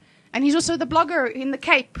EFF. And he's also the blogger in the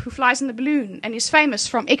Cape who flies in the balloon and is famous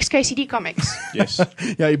from XKCD Comics. Yes.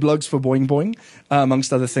 yeah, he blogs for Boing Boing,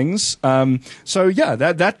 amongst other things. So yeah,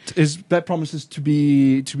 that promises to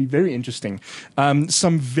be very interesting.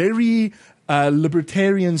 Some very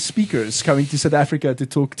libertarian speakers coming to South Africa to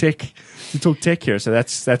talk tech here. So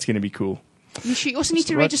that's going to be cool. You also need the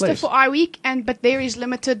to right register place. for iWeek, but there is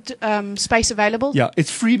limited space available. Yeah,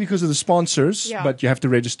 it's free because of the sponsors, Yeah. but you have to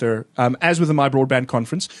register. As with the My Broadband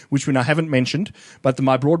Conference, which we now haven't mentioned, but the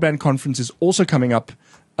My Broadband Conference is also coming up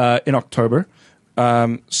in October.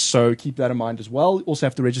 So keep that in mind as well. Also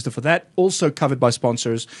have to register for that. Also covered by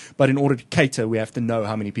sponsors, but in order to cater, we have to know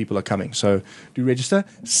how many people are coming. So do register.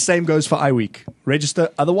 Same goes for iWeek. Register,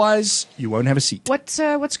 otherwise you won't have a seat.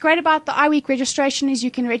 What's great about the iWeek registration is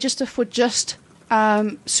you can register for just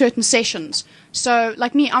certain sessions. So,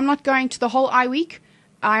 like me, I'm not going to the whole iWeek.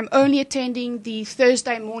 I'm only attending the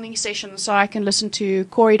Thursday morning session, so I can listen to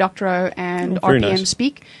Corey Doctorow and very RPM nice.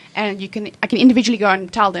 speak, and I can individually go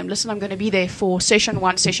and tell them, listen, I'm going to be there for session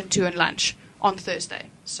 1, session 2, and lunch on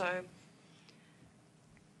Thursday. So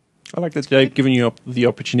I like that they're giving you the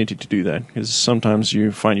opportunity to do that, because sometimes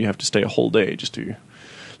you find you have to stay a whole day just to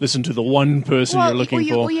listen to the one person you're looking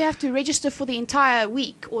for. Or you have to register for the entire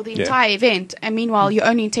week or the entire event, and meanwhile you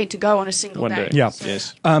only intend to go on a single One day. Yeah. So-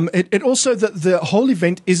 Yes. It also, the whole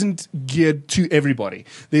event isn't geared to everybody.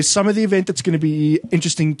 There's some of the event that's going to be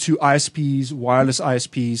interesting to ISPs, wireless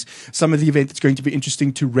ISPs. Some of the event that's going to be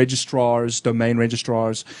interesting to registrars, domain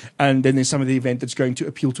registrars. And then there's some of the event that's going to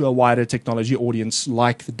appeal to a wider technology audience,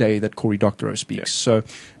 like the day that Corey Doctorow speaks. So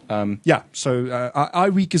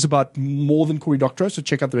iWeek is about more than Corey Doctorow, so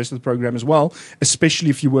check out the rest of the program as well, especially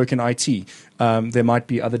if you work in IT. There might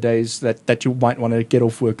be other days that you might want to get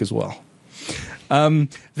off work as well.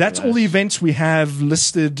 That's all the events we have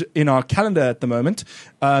listed in our calendar at the moment.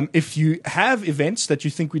 If you have events that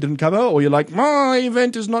you think we didn't cover, or you're like, my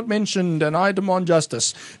event is not mentioned and I demand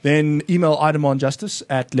justice, then email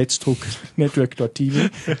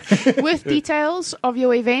idemandjustice@letstalknetwork.tv. with details of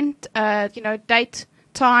your event, date,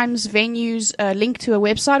 times, venues, a link to a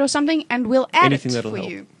website or something, and we'll add Anything it that'll for help.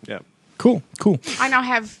 you. Yeah. Cool. I now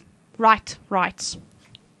have rights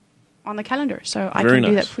on the calendar, so I Very can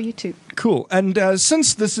do nice. that for you too. Cool. And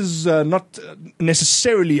since this is not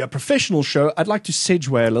necessarily a professional show, I'd like to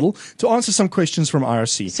segue a little to answer some questions from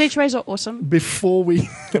IRC. Segways are awesome. Before we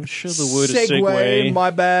I'm sure the word is segue. my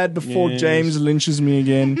bad, before Yes. James lynches me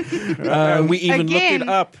again. We even looked Again. it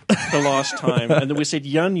up the last time, and then we said,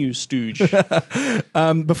 "Jan, you stooge."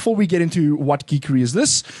 Before we get into what geekery is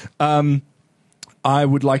this, I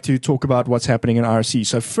would like to talk about what's happening in IRC.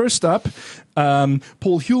 So first up,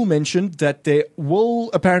 Paul Huell mentioned that there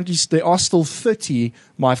are still 30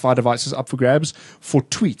 MiFi devices up for grabs for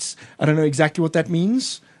tweets. I don't know exactly what that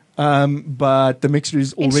means, but the Mixer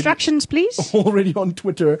is Instructions, please. already on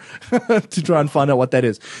Twitter to try and find out what that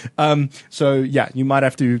is. So yeah, you might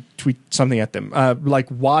have to tweet something at them, like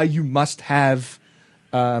why you must have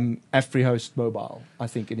AfriHost mobile. I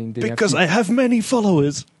think Because I have many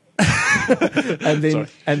followers. and then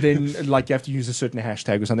like you have to use a certain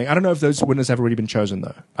hashtag or something. I don't know if those winners have already been chosen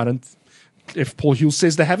though. If Paul Huell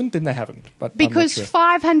says they haven't, then they haven't. But Because I'm not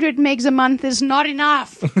 500 megs a month is not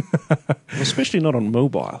enough. Well, especially not on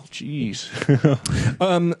mobile. Jeez. sure.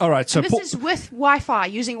 All right. So This is with Wi-Fi,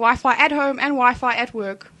 using Wi-Fi at home and Wi-Fi at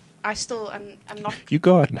work. I still am not. You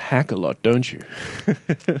go out and hack a lot, don't you?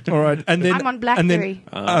 all right, and then I'm on BlackBerry.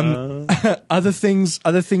 other things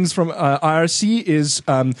from IRC is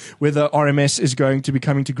whether RMS is going to be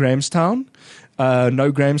coming to Grahamstown.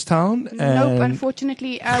 No Grahamstown. Nope, and-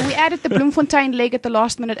 unfortunately. We added the Bloemfontein leg at the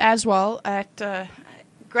last minute as well at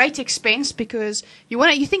great expense because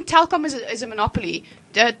you think Telkom is a monopoly.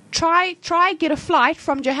 Try get a flight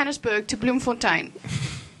from Johannesburg to Bloemfontein.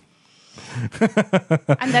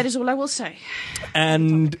 And that is all I will say.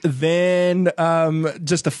 And then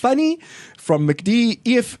just a funny from McD,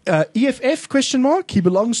 EFF question mark. He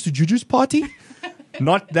belongs to Juju's party.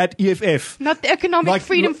 Not that EFF. Not the economic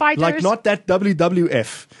freedom fighters. Like not that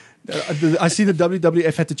WWF. I see the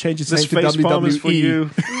WWF had to change its This name to face palm is for WWE. you.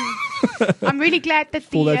 I'm really glad that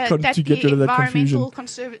For that that to get rid of that environmental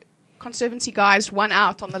conservancy guys won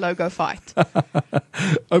out on the logo fight.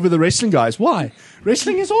 Over the wrestling guys. Why?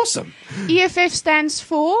 Wrestling is awesome. EFF stands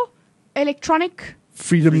for Electronic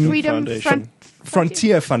Freedom Foundation.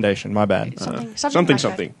 Frontier Foundation, my bad.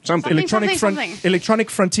 Something. Electronic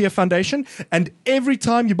Frontier Foundation. And every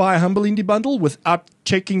time you buy a Humble Indie bundle without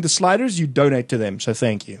checking the sliders, you donate to them. So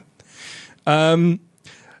thank you. Then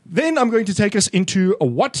I'm going to take us into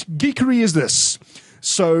what geekery is this?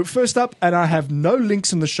 So first up, and I have no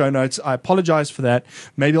links in the show notes. I apologize for that.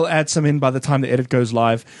 Maybe I'll add some in by the time the edit goes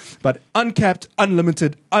live. But uncapped,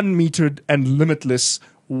 unlimited, unmetered, and limitless.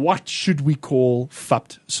 What should we call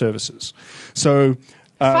FUPT services? So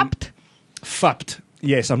FUPT.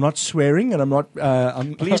 Yes, I'm not swearing, and I'm not.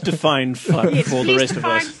 Please define fun for the rest of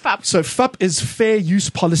us. FUP. So FUP is fair use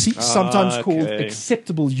policy, sometimes called okay.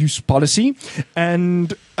 acceptable use policy.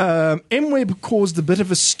 And MWeb caused a bit of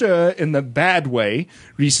a stir in the bad way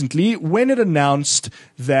recently when it announced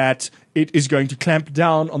that it is going to clamp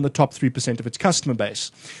down on the top 3% of its customer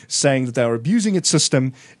base, saying that they are abusing its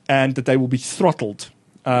system and that they will be throttled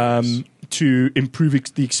to improve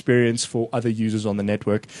the experience for other users on the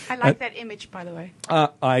network. I like that image, by the way.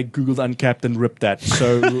 I googled Uncapped and ripped that.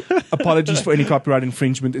 So apologies for any copyright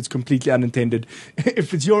infringement. It's completely unintended.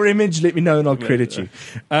 If it's your image, let me know and I'll credit you.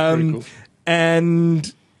 Very cool.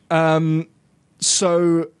 And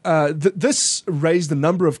so this raised a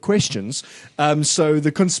number of questions. So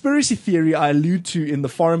the conspiracy theory I allude to in the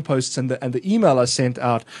forum posts and the email I sent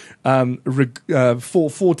out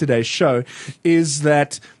for today's show is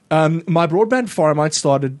that my broadband forum, I'd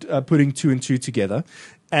started putting 2 and 2 together.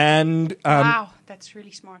 And Wow, that's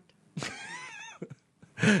really smart.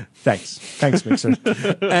 Thanks, Mixer.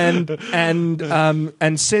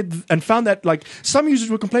 and said and found that like some users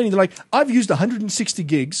were complaining. They're like, I've used 160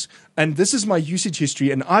 gigs, and this is my usage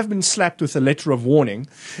history, and I've been slapped with a letter of warning.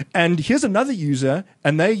 And here's another user,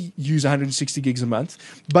 and they use 160 gigs a month,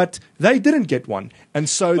 but they didn't get one, and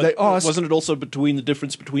so they asked. Wasn't it also between the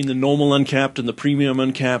difference between the normal uncapped and the premium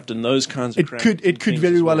uncapped and those kinds of? It could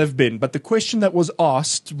very well have been, but the question that was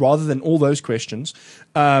asked, rather than all those questions,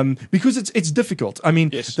 because it's difficult. I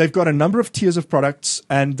mean, yes. They've got a number of tiers of products,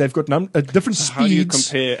 and they've got different speeds. How do you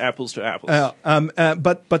compare apples to apples?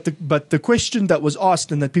 But the question that was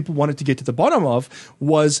asked and that people wanted to get to the bottom of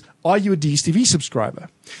was, are you a DSTV subscriber?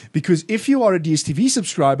 Because if you are a DSTV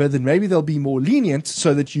subscriber, then maybe they'll be more lenient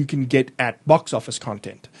so that you can get at box office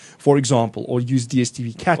content, for example, or use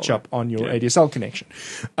DSTV catch-up on your ADSL connection.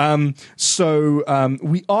 So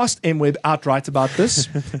we asked MWeb outright about this,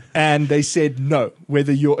 and they said no.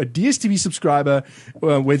 Whether you're a DSTV subscriber,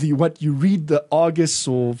 whether you read the Argus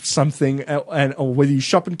or something, or whether you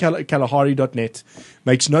shop in Kalahari.net,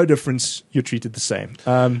 makes no difference. You're treated the same.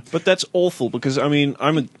 But that's awful because I mean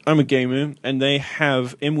I'm a gamer, and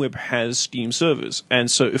MWeb has Steam servers,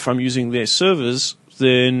 and so if I'm using their servers,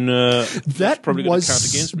 then that's probably going to count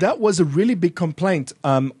against me. That was a really big complaint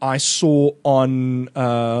I saw on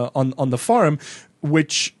the forum,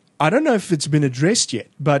 which I don't know if it's been addressed yet,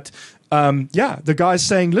 but. The guy's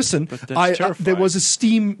saying, listen, there was a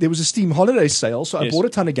Steam holiday sale, so I bought a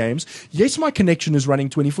ton of games. Yes, my connection is running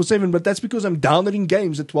 24/7, but that's because I'm downloading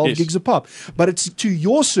games at 12 gigs a pop. But it's to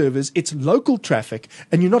your servers, it's local traffic,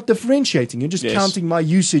 and you're not differentiating. You're just counting my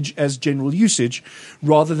usage as general usage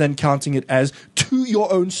rather than counting it as to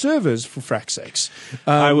your own servers, for frack's sakes.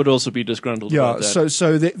 I would also be disgruntled about that.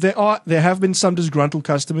 So there have been some disgruntled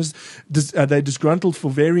customers. They're disgruntled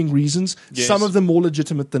for varying reasons. Yes. Some of them more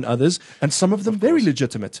legitimate than others. And some of them very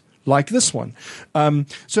legitimate, like this one.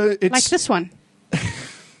 So it's like this one.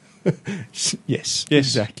 Yes,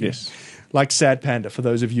 exactly. Yes. Like Sad Panda, for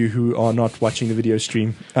those of you who are not watching the video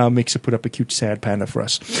stream. Mixer put up a cute Sad Panda for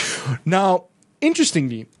us. Now,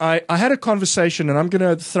 interestingly, I had a conversation, and I'm going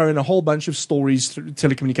to throw in a whole bunch of stories,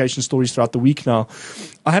 telecommunication stories throughout the week now.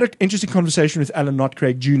 I had an interesting conversation with Alan Not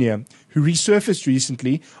Craig Jr., who resurfaced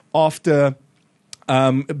recently after...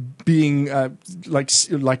 being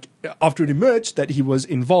after it emerged that he was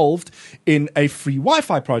involved in a free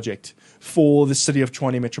Wi-Fi project for the city of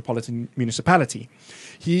Tshwane Metropolitan Municipality.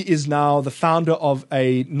 He is now the founder of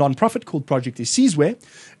a non-profit called Project Isizwe,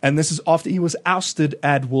 and this is after he was ousted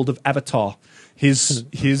at World of Avatar. His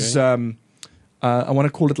I want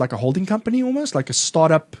to call it like a holding company almost, like a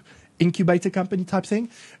startup incubator company type thing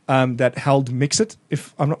that held Mixit,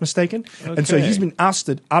 if I'm not mistaken. Okay. And so he's been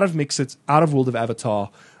ousted out of Mixit, out of World of Avatar.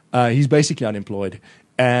 He's basically unemployed.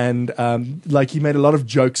 And he made a lot of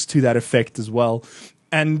jokes to that effect as well.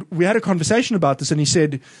 And we had a conversation about this, and he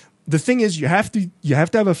said, the thing is, you have to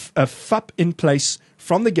have a FUP in place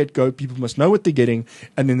from the get-go. People must know what they're getting,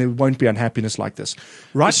 and then there won't be unhappiness like this.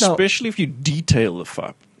 Especially if you detail the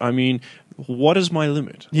FUP. I mean, what is my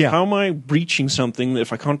limit? Yeah. How am I breaching something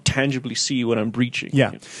if I can't tangibly see what I'm breaching?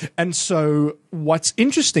 Yeah. And so what's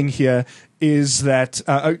interesting here is that,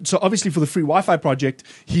 so obviously for the free Wi-Fi project,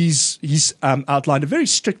 he's outlined a very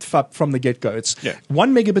strict FUP from the get-go. It's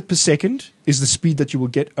 1 megabit per second is the speed that you will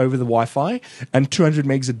get over the Wi-Fi, and 200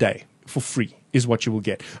 megs a day for free is what you will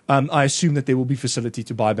get. I assume that there will be facility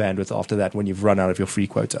to buy bandwidth after that when you've run out of your free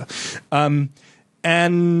quota.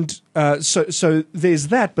 So there's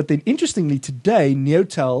that. But then interestingly, today,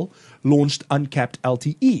 Neotel launched Uncapped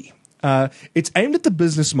LTE. It's aimed at the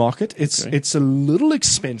business market. It's a little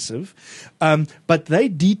expensive, but they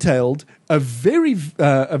detailed a very,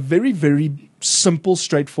 very simple,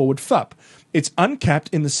 straightforward FUP. It's uncapped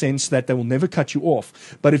in the sense that they will never cut you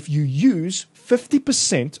off. But if you use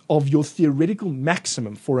 50% of your theoretical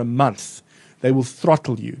maximum for a month, they will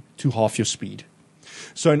throttle you to half your speed.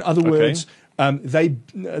 So in other words, They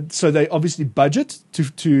obviously budget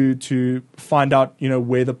to find out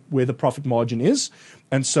where the profit margin is,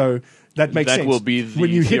 and so that makes sense. That will be the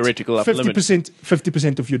when you theoretical hit upper limit.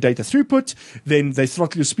 50% of your data throughput, then they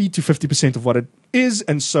throttle your speed to 50% of what it is,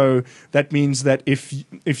 and so that means that if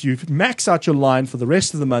you max out your line for the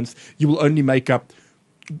rest of the month, you will only make up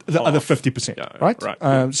the other 50%, right?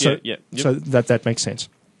 Right. So that makes sense.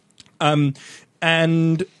 And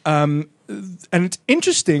it's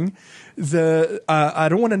interesting. I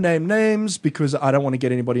don't want to name names because I don't want to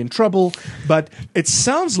get anybody in trouble, but it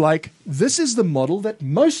sounds like this is the model that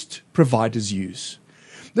most providers use.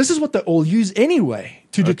 This is what they all use anyway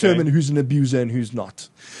to determine who's an abuser and who's not.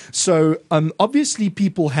 So obviously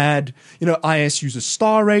people had, IS user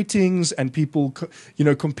star ratings, and people,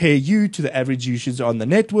 compare you to the average users on the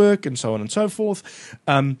network and so on and so forth.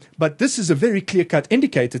 But this is a very clear-cut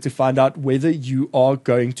indicator to find out whether you are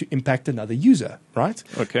going to impact another user, right?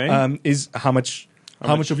 Okay. Is how much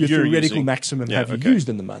of your theoretical using. maximum Yeah, have you used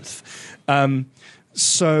in the month?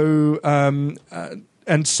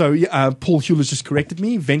 Paul Hewlett's just corrected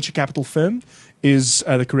me. Venture capital firm is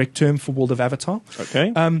the correct term for World of Avatar.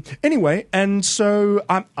 Okay. Anyway, and so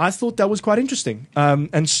I thought that was quite interesting.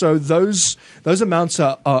 And so those amounts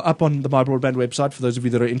are up on the My Broadband website for those of you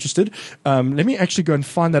that are interested. Let me actually go and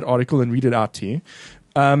find that article and read it out to you.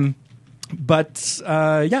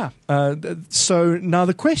 So now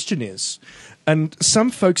the question is, and some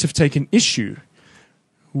folks have taken issue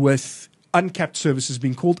with uncapped services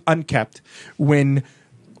being called uncapped when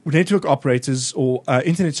network operators or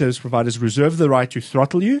internet service providers reserve the right to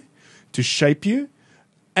throttle you, to shape you,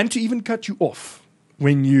 and to even cut you off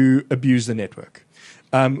when you abuse the network.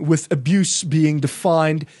 With abuse being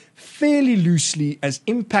defined fairly loosely as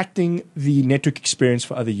impacting the network experience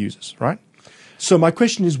for other users, right? So my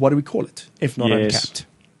question is, what do we call it, if not uncapped?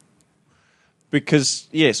 Because,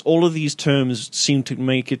 yes, all of these terms seem to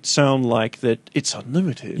make it sound like that it's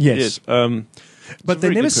unlimited. Yes. But they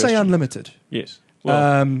never say unlimited. Yes.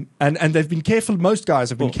 Well, and they've been careful. Most guys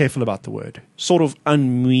have been careful about the word. Sort of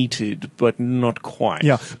unmetered, but not quite.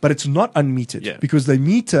 Yeah, but it's not unmetered because they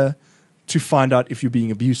meter to find out if you're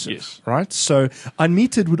being abusive. Yes. Right? So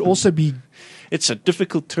unmetered would also be... It's a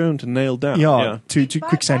difficult term to nail down. To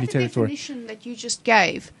quicksand territory. The definition that you just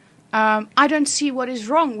gave, I don't see what is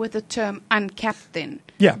wrong with the term uncapped then.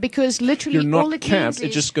 Yeah. Because literally You're not all it capped, means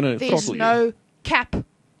it's just gonna there's throttle you. no cap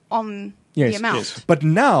on the amount. Yes. But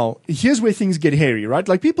now, here's where things get hairy, right?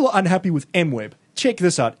 Like, people are unhappy with MWeb. Check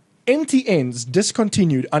this out. MTN's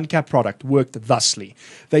discontinued uncapped product worked thusly.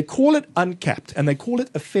 They call it uncapped, and they call it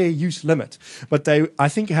a fair use limit. But they, I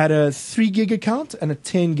think, had a 3 gig account and a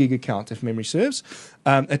 10 gig account, if memory serves,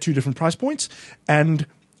 at two different price points. And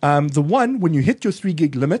the one, when you hit your 3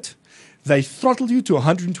 gig limit, they throttle you to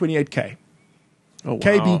 128K. Oh, wow.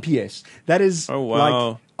 kbps. That is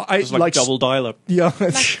It's like double dial-up. Yeah,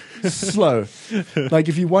 it's slow. Like,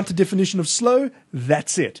 if you want a definition of slow,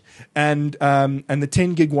 that's it. And the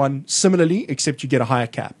 10 gig one, similarly, except you get a higher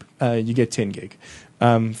cap. You get 10 gig.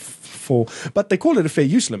 But they call it a fair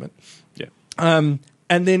use limit. Yeah. And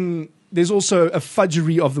then there's also a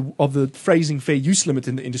fudgery of the phrasing fair use limit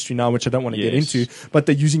in the industry now, which I don't want to get into. But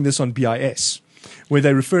they're using this on BIS, where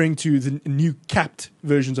they're referring to the new capped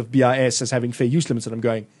versions of BIS as having fair use limits. And I'm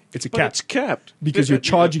going, it's a cap. It's capped Because you're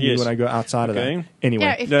charging me when I go outside of that. Anyway.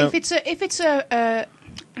 Yeah, if it's a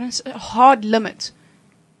hard limit,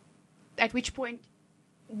 at which point,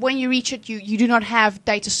 when you reach it, you do not have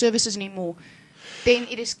data services anymore, then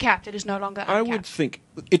it is capped. It is no longer uncapped. I would think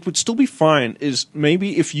it would still be fine is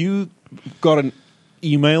maybe if you got an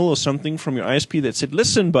email or something from your ISP that said,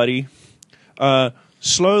 listen, buddy,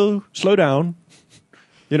 slow down.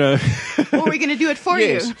 Or we're going to do it for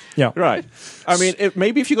you. Yeah. Right. I mean,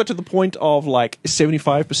 maybe if you got to the point of like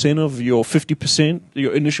 75% of your 50%,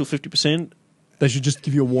 your initial 50%, they should just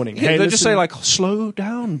give you a warning. Yeah, hey, they just say like, slow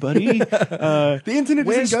down, buddy. The internet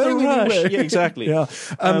isn't going anywhere. Yeah, exactly. Yeah.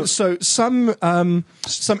 So some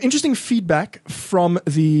interesting feedback from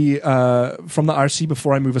the RC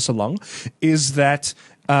before I move us along is that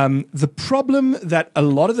the problem that a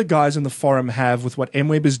lot of the guys in the forum have with what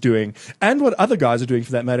MWeb is doing, and what other guys are doing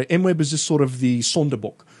for that matter, MWeb is just sort of the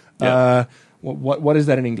Sonderbook. Yeah. What is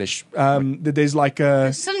that in English? There's like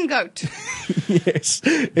a sun goat. Yes,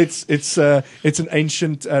 it's an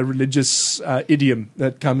ancient religious idiom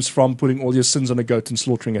that comes from putting all your sins on a goat and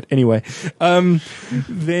slaughtering it. Anyway,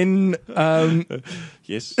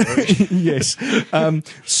 yes, yes.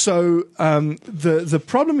 So the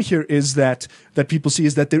problem here is that people see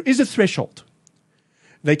is that there is a threshold.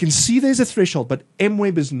 They can see there's a threshold, but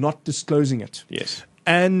MWeb is not disclosing it. Yes.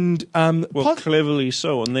 And cleverly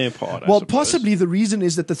so on their part. I well, suppose. possibly the reason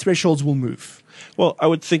is that the thresholds will move. Well, I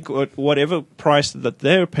would think whatever price that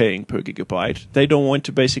they're paying per gigabyte, they don't want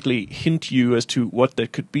to basically hint you as to what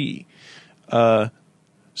that could be. So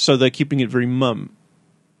they're keeping it very mum.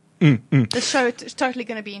 The show is totally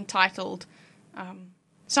going to be entitled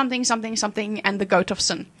something, something, something, and the goat of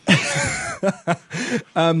sin.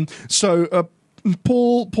 So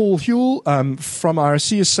Paul Huell from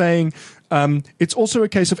RSC is saying it's also a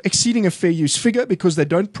case of exceeding a fair use figure because they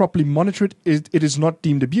don't properly monitor it. It is not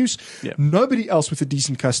deemed abuse. Yeah. Nobody else with a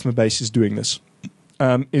decent customer base is doing this,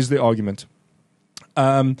 is the argument.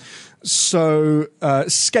 So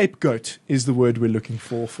scapegoat is the word we're looking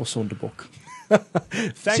for Sonderbook.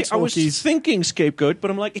 Thanks, See, I was Hawkies. thinking scapegoat, but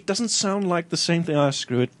I'm like, it doesn't sound like the same thing.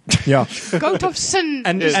 Screw it. Yeah. Goat of sin.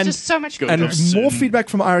 And- There's and- just so much Goat goat And of of sin. more feedback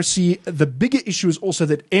from IRC. The bigger issue is also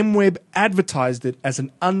that MWeb advertised it as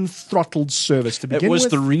an unthrottled service to begin It was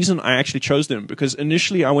with. the reason I actually chose them, because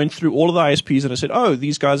initially I went through all of the ISPs and I said, oh,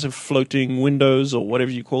 these guys have floating windows or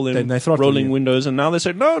whatever you call them, Then they throttle rolling you. windows, and now they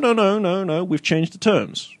said, no, we've changed the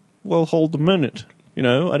terms. Well, hold a minute.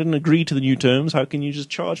 I didn't agree to the new terms. How can you just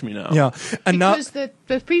charge me now? Yeah. And now because the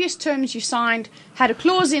previous terms you signed had a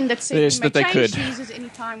clause in that said Yes, you may that they change could. these at any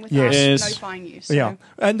time without Yes. notifying you. So. yeah.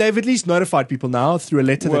 And they've at least notified people now through a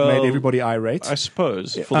letter that Well, made everybody irate. I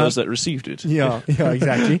suppose, for those that received it. Yeah,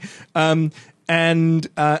 exactly. And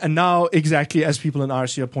now, exactly as people in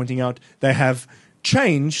RC are pointing out, they have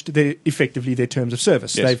changed effectively their terms of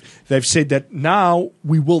service. Yes. They've said that now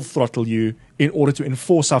we will throttle you in order to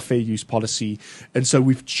enforce our fair use policy, and so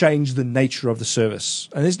we've changed the nature of the service.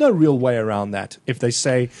 And there's no real way around that. If they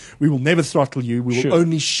say we will never throttle you, we will Sure.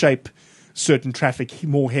 only shape certain traffic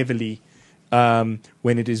more heavily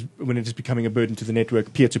when it is becoming a burden to the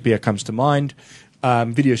network. Peer-to-peer comes to mind.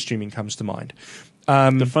 Video streaming comes to mind.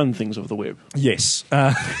 The fun things of the web. Yes.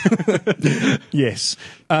 Yes.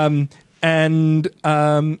 And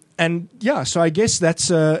yeah, so I guess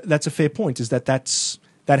that's a fair point, is that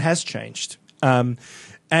has changed.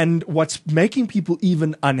 And what's making people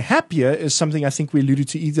even unhappier is something I think we alluded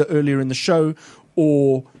to either earlier in the show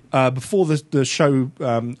or before the show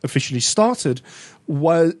officially started,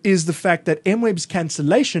 is the fact that MWeb's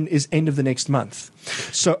cancellation is end of the next month.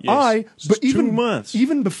 So Yes. So it's 2 months.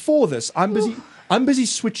 even before this, I'm busy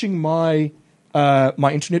switching my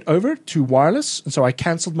internet over to wireless, and so I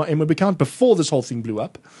cancelled my MWeb account before this whole thing blew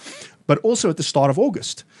up, but also at the start of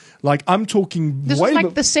August. Like, I'm talking This way was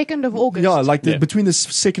like the 2nd of August. yeah, like Yeah. between the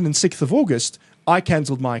 2nd and 6th of August, I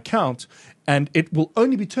cancelled my account, and it will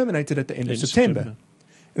only be terminated at the end of September. And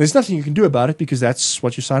there's nothing you can do about it because that's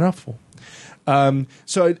what you sign up for.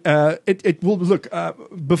 So it will look.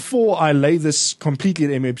 Before I lay this completely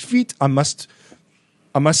at MWeb's feet, I must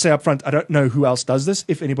say up front, I don't know who else does this.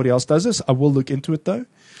 If anybody else does this, I will look into it though,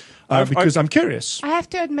 because I'm curious. I have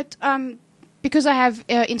to admit, because I have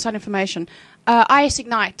inside information, IS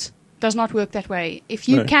Ignite does not work that way. If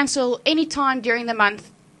you No. cancel any time during the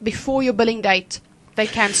month before your billing date, they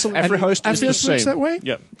cancel. Every host is the Atheos works same. that way?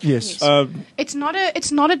 Yeah. Yes. Yes. It's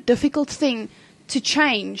not a difficult thing to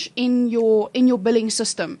change in your billing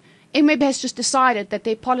system. MWeb has just decided that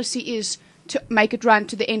their policy is to make it run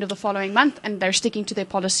to the end of the following month, and they're sticking to their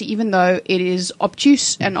policy, even though it is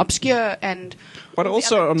obtuse and obscure. And But all the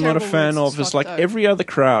also, other I'm not a terrible fan rules of and is stuff, like though. every other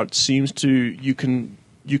crowd seems to you can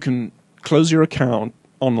close your account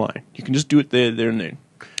online. You can just do it there and then.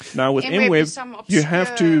 Now with MWeb is some MWeb, you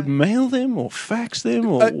have to obscure- mail them or fax them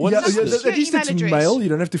or what is yeah, this? yeah, at least Email it's address. mail. You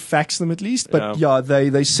don't have to fax them at least. But Yeah.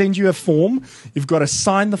 they send you a form. You've got to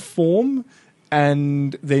sign the form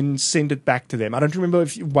and then send it back to them. I don't remember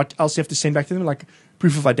what else you have to send back to them, like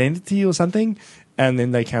proof of identity or something. And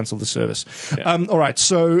then they cancel the service. Yeah. All right.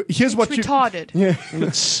 So here's It's what retarded. Yeah.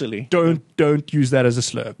 That's silly. Don't use that as a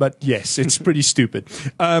slur. But yes, it's pretty stupid.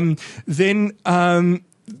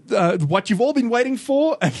 What you've all been waiting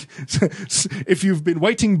for, if you've been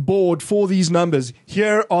waiting bored for these numbers,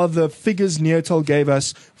 here are the figures Neotel gave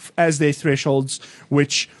us as their thresholds,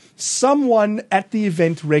 which someone at the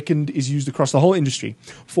event reckoned is used across the whole industry.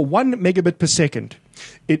 For 1 megabit per second,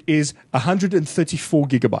 it is 134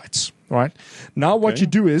 gigabytes. Right? Now what Okay. you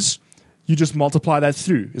do is you just multiply that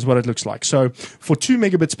through, is what it looks like. So for 2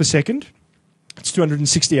 megabits per second, it's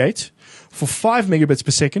 268. For 5 megabits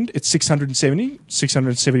per second, it's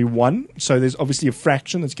 671. So there's obviously a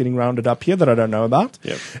fraction that's getting rounded up here that I don't know about.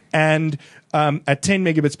 Yep. And at 10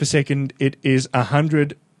 megabits per second, it is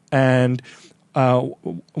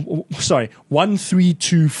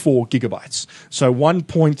 1324 gigabytes. So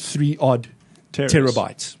 1.3 odd Teras.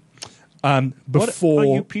 terabytes. before what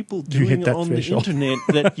are you people you hit doing that on threshold. the internet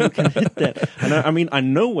that you can hit that? And I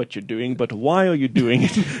know what you're doing, but why are you doing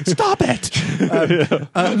it? Stop it!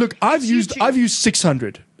 Look, I've used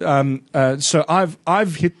 600. So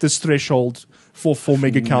I've hit this threshold for 4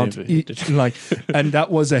 meg account, Never hit it. and that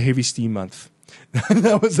was a heavy Steam month.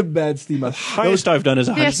 That was a bad Steam month. Highest I've done is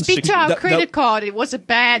Yeah, 160. speak to our That- credit card. It was a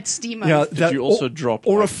bad steamer. Yeah, Did you also drop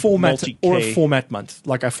or a like format multi-K? month?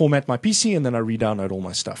 Like I format my PC and then I re-download all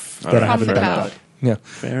my stuff that Alright, I haven't From the backed cloud. up. Yeah,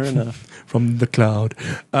 Fair enough. from the cloud.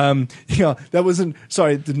 Yeah, that wasn't.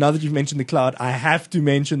 Sorry, now that you've mentioned the cloud, I have to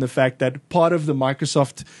mention the fact that part of the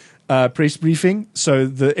Microsoft press briefing, so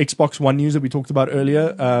the Xbox One news that we talked about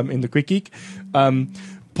earlier in the Quick Geek,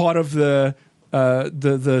 part of the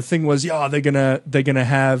thing was, yeah, they're gonna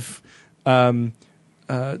have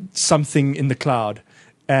something in the cloud,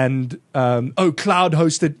 and cloud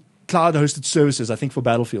hosted services, I think, for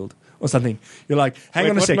Battlefield or something. You're like, hang Wait,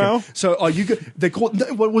 on a what second. now? So are you? They called.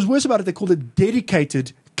 What was worse about it? They called it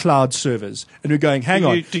dedicated cloud servers, and we're going, hang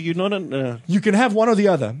on. Do you not? You can have one or the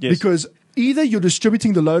other, Yes. because either you're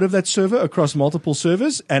distributing the load of that server across multiple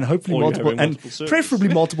servers and hopefully Or you're multiple, having and multiple servers. preferably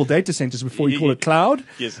multiple data centers before you call it cloud,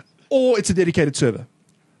 Yes. or it's a dedicated server.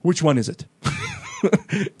 Which one is it?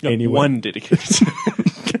 Anyway. One dedicated.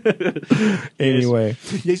 Anyway,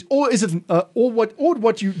 yes, or is it? Or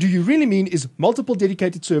what do you really mean is multiple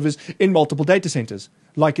dedicated servers in multiple data centers,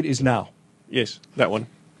 like it is now? Yes, that one.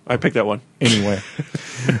 I picked that one. Anyway.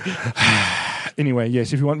 Anyway,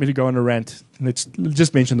 yes, if you want me to go on a rant, let's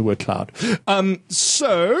just mention the word cloud.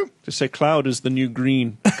 So, To say cloud is the new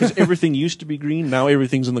green, because everything used to be green. Now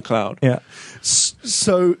everything's in the cloud. yeah.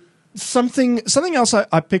 So something else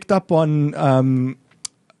I picked up on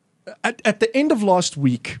at the end of last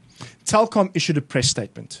week, Telkom issued a press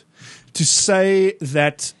statement to say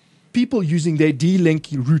that people using their D-Link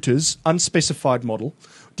routers, unspecified model,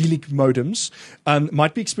 D-Link modems,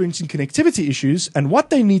 might be experiencing connectivity issues, and what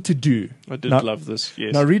they need to do. I did love this.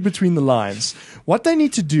 Yes. Now read between the lines. What they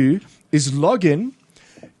need to do is log in,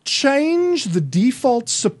 change the default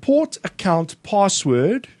support account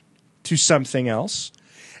password to something else,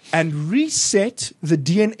 and reset the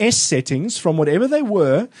DNS settings from whatever they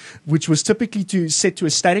were, which was typically set to a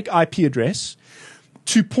static IP address,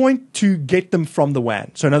 to point to get them from the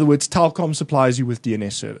WAN. So in other words, Telkom supplies you with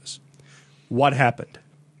DNS servers. What happened,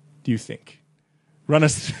 do you think? Run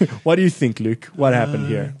us. What do you think, Luke? What happened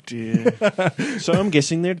here? Dear. So I'm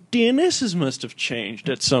guessing their DNSs must have changed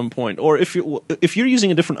at some point. Or if you're using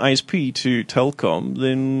a different ISP to Telkom,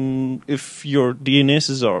 then if your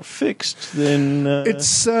DNSs are fixed, then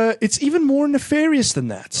It's even more nefarious than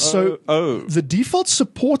that. So the default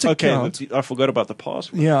support account. I forgot about the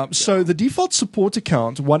password. Yeah. So the default support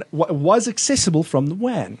account what was accessible from the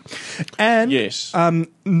WAN, and Yes.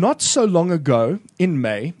 not so long ago in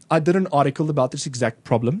May, I did an article about this exact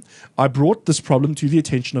problem. I brought this problem to the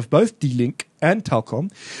attention of both D-Link and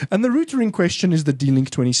Telkom, and the router in question is the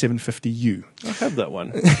D-Link 2750U. I have that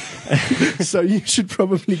one. So you should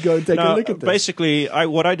probably go and take a Now, look at this. basically,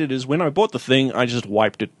 what I did is when I bought the thing, I just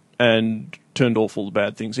wiped it and turned off all the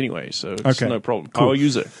bad things anyway. So it's Okay. no problem. Cool. I'll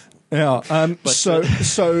use it. Yeah.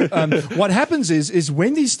 What happens is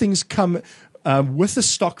when these things come with the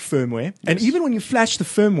stock firmware, and even when you flash the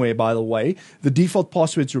firmware, by the way, the default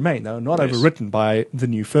passwords remain. They're not overwritten by the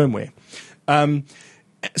new firmware.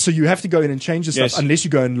 So you have to go in and change the stuff unless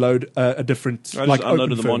you go and load a different, I just like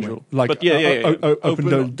unloaded open the firmware. module. Like But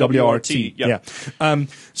open WRT. yeah. Yeah.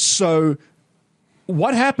 So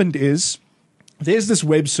what happened is there's this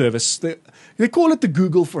web service. They call it the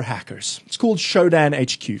Google for hackers. It's called Shodan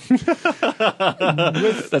HQ.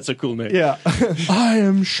 That's a cool name. Yeah. I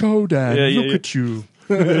am Shodan. Yeah, Look yeah. at you.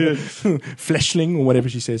 Fleshling or whatever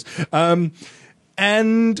she says.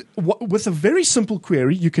 And with a very simple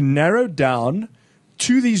query, you can narrow down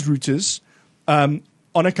to these routers on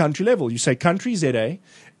a country level. You say country ZA,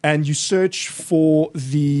 and you search for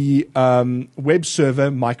the web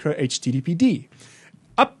server micro HTTPD.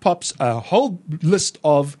 Up pops a whole list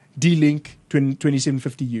of D-Link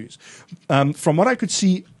 2750Us. From what I could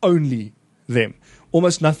see, only them.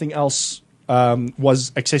 Almost nothing else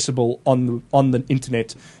was accessible on the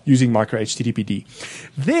internet using micro HTTPD.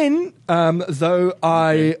 Then, though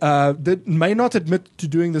I may not admit to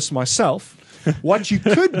doing this myself, what you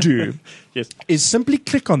could do is simply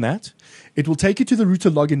click on that. It will take you to the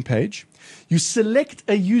router login page. You select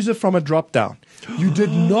a user from a drop-down. You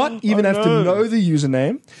did not even have to know the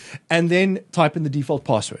username, and then type in the default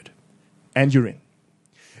password, and you're in.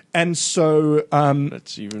 And so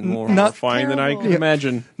That's even more horrifying than I could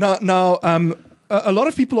imagine. Now, a lot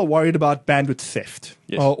of people are worried about bandwidth theft,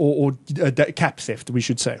 Yes. or cap theft, we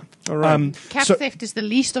should say. All right. Cap so- theft is the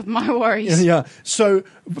least of my worries. Yeah. So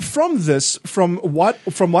from what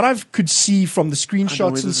I could see from the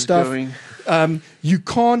screenshots and stuff, you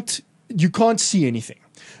can't see anything.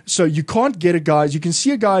 So you can't get a guy's. You can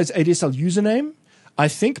see a guy's ADSL username, I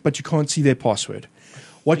think, but you can't see their password.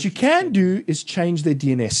 What you can do is change their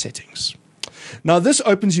DNS settings. Now this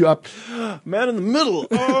opens you up. Man in the middle.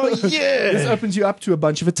 Oh yeah. This opens you up to a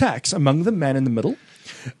bunch of attacks. Among them, man in the middle.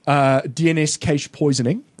 DNS cache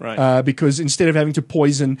poisoning, Right. Because instead of having to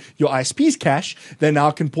poison your ISP's cache, they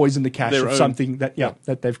now can poison the cache Their of own. something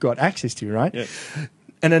that they've got access to, right? Yeah.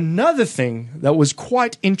 And another thing that was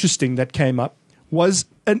quite interesting that came up was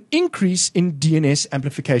an increase in DNS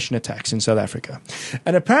amplification attacks in South Africa.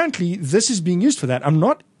 And apparently this is being used for that. I'm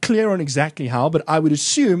not clear on exactly how, but I would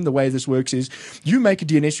assume the way this works is you make a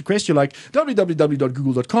DNS request, you're like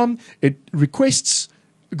www.google.com, it requests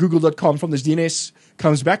google.com from this DNS,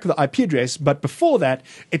 comes back with the IP address, but before that,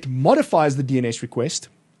 it modifies the DNS request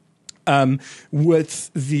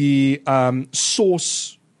with the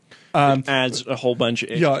source. It adds a whole bunch of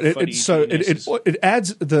It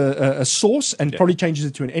adds a source and probably changes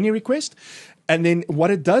it to an any request. And then what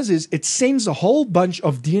it does is it sends a whole bunch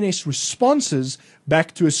of DNS responses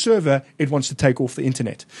back to a server it wants to take off the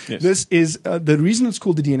internet. Yes. This is the reason it's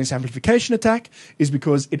called the DNS amplification attack is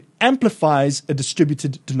because it amplifies a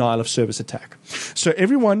distributed denial of service attack. So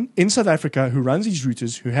everyone in South Africa who runs these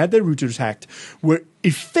routers, who had their routers hacked, were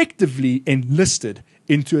effectively enlisted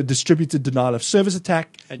into a distributed denial of service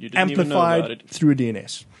attack, And you didn't even know about amplified it. through a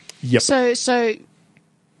DNS. Yep. So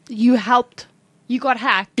you got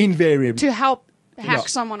hacked Invariably. to help hack Yeah.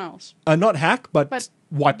 someone else. Not hack, but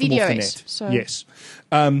wipe them off the videos, net. so- Yes,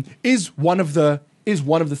 is one of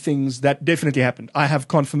the things that definitely happened. I have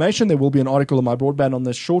confirmation. There will be an article on my broadband on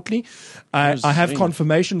this shortly. I have saying.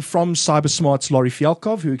 confirmation from CyberSmart's Laurie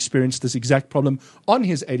Fialkov, who experienced this exact problem on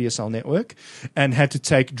his ADSL network and had to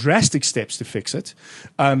take drastic steps to fix it.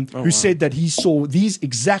 Who said that he saw these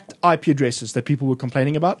exact IP addresses that people were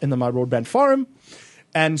complaining about in the My Broadband forum.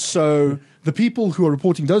 And so the people who are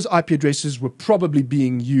reporting those IP addresses were probably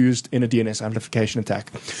being used in a DNS amplification attack.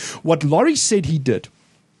 What Laurie said he did,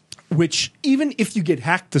 which even if you get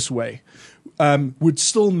hacked this way, would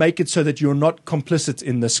still make it so that you're not complicit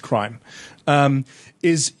in this crime,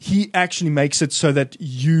 is he actually makes it so that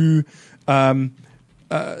you, so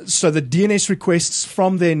the DNS requests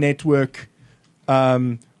from their network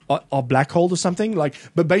are blackholed or something.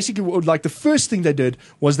 But basically, the first thing they did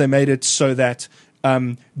was they made it so that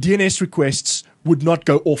DNS requests would not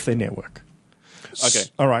go off their network. Okay.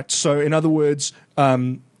 All right. So in other words,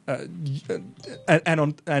 and then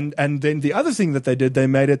the other thing that they did, they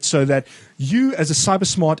made it so that you, as a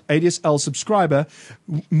CyberSmart ADSL subscriber,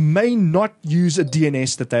 may not use a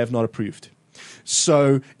DNS that they have not approved.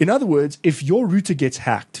 So in other words, if your router gets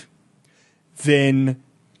hacked, then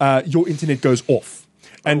your internet goes off.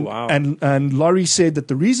 And, wow. and Laurie said that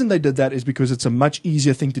the reason they did that is because it's a much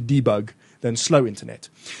easier thing to debug than slow internet.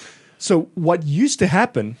 So what used to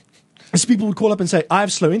happen is people would call up and say, I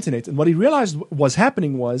have slow internet. And what he realized was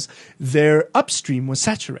happening was their upstream was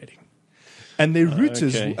saturating. And their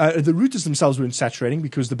routers, okay. the routers themselves weren't saturating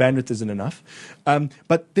because the bandwidth isn't enough.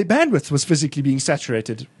 But their bandwidth was physically being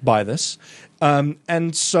saturated by this.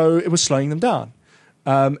 And so it was slowing them down.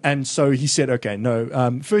 And so he said, okay,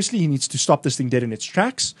 no. Firstly, he needs to stop this thing dead in its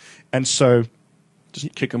tracks. And so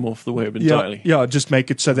Just kick them off the web entirely. Yeah, just make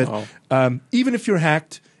it so that even if you're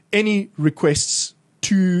hacked, any requests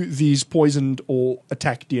to these poisoned or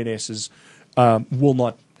attacked DNSs will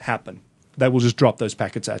not happen. They will just drop those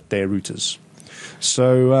packets at their routers.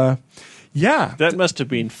 So, yeah. That must have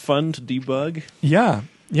been fun to debug. Yeah.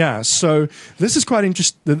 Yeah, so this is quite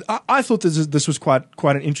interesting. I thought this was quite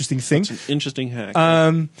an interesting thing. It's an interesting hack.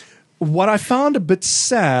 What I found a bit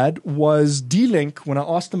sad was D-Link, when I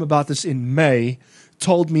asked them about this in May,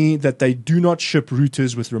 told me that they do not ship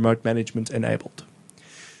routers with remote management enabled.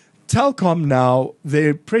 Telkom now,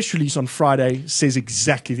 their press release on Friday says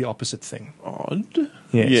exactly the opposite thing. Odd.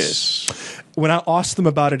 Yes. When I asked them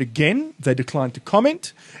about it again, they declined to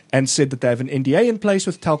comment and said that they have an NDA in place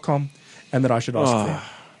with Telkom and that I should ask them.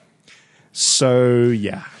 So,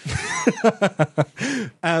 yeah.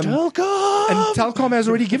 Telkom! And Telkom has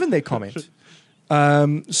already given their comment.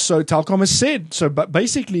 So Telkom has said, but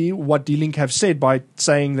basically what D-Link have said by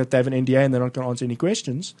saying that they have an NDA and they're not going to answer any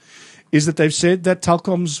questions, is that they've said that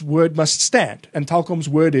Telkom's word must stand. And Telkom's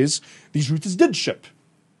word is these routers did ship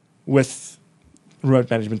with remote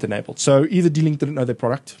management enabled. So either D-Link didn't know their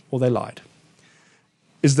product or they lied.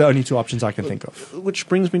 Is the only two options I can think of. Which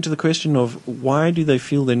brings me to the question of why do they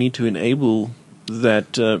feel they need to enable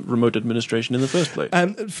that remote administration in the first place.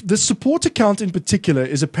 The support account in particular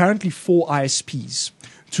is apparently for ISPs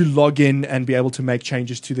to log in and be able to make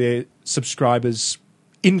changes to their subscribers'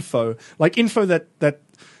 info, like info that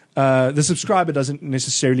the subscriber doesn't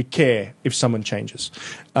necessarily care if someone changes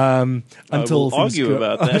until we'll argue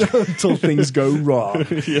about that until things go wrong.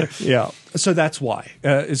 Yeah. Yeah, so that's why.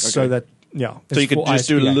 So that so you could just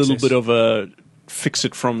do a little access. bit of a fix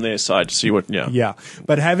it from their side to see what. Yeah,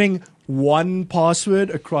 but having one password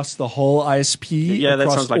across the whole ISP, Yeah, that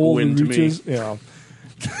across sounds like all win the to me. routers, yeah.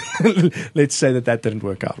 Let's say that didn't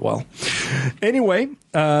work out well. Anyway,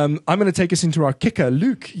 I'm going to take us into our kicker.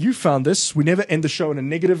 Luke, you found this. We never end the show on a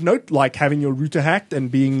negative note, like having your router hacked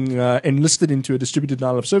and being enlisted into a distributed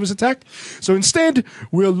denial of service attack. So instead,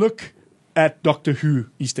 we'll look at Doctor Who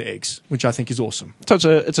Easter eggs, which I think is awesome.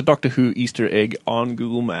 So it's a Doctor Who Easter egg on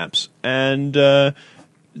Google Maps, and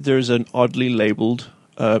there's an oddly labelled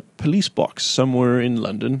police box somewhere in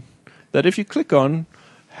London that, if you click on,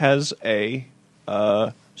 has a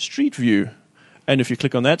street view, and if you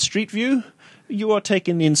click on that street view, you are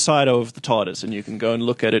taken inside of the TARDIS, and you can go and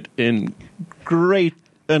look at it in great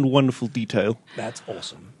and wonderful detail. That's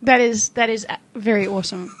awesome. That is very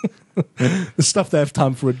awesome. The stuff they have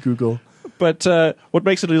time for at Google. But what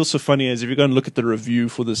makes it also funny is if you go and look at the review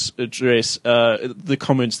for this address, the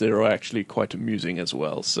comments there are actually quite amusing as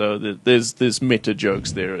well. So there's meta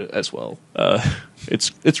jokes there as well.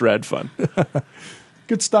 It's rad fun.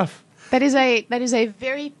 Good stuff. That is a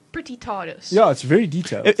very pretty TARDIS. Yeah, it's very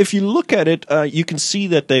detailed. If you look at it, you can see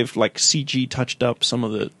that they've like CG touched up some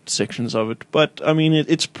of the sections of it. But I mean,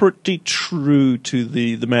 it's pretty true to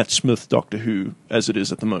the Matt Smith Doctor Who as it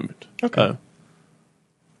is at the moment. Okay.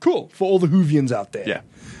 Cool. For all the Whovians out there. Yeah.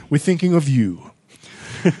 We're thinking of you.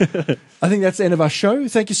 I think that's the end of our show.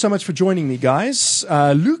 Thank you so much for joining me, guys.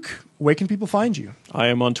 Luke, where can people find you? I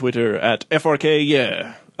am on Twitter at FRK.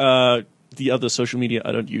 Yeah. The other social media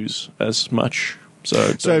I don't use as much,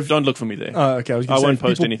 so don't look for me there. Okay. I won't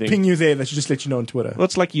post anything. Ping you there. They should just let you know on Twitter. Well,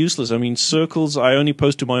 it's like useless. I mean, circles. I only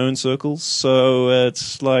post to my own circles, so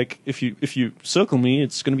it's like if you circle me,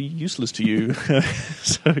 it's going to be useless to you.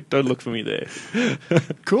 So don't look for me there.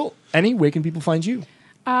 Cool. Annie, where can people find you?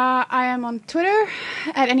 I am on Twitter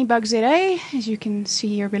at AnyBugZA, as you can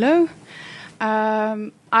see here below. I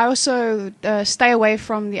also stay away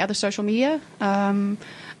from the other social media.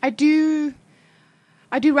 I do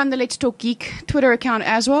run the Let's Talk Geek Twitter account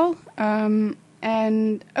as well,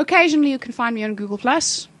 and occasionally you can find me on Google+,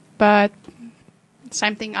 but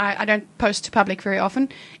same thing, I don't post to public very often.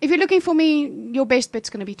 If you're looking for me, your best bet's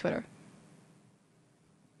going to be Twitter.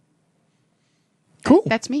 Cool.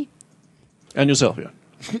 That's me. And yourself, yeah.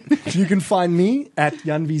 You can find me at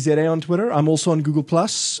JanVZA on Twitter. I'm also on Google+.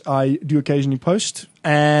 I do occasionally post,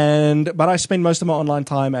 but I spend most of my online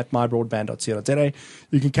time at mybroadband.co.za.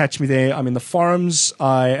 You can catch me there. I'm in the forums.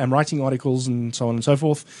 I am writing articles and so on and so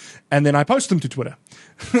forth, and then I post them to Twitter.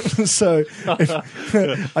 So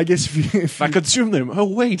I guess if I consume them. Oh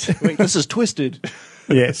wait, this is twisted.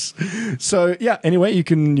 Yes. So yeah, anyway, you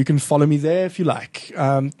can follow me there if you like.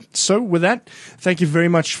 So with that, thank you very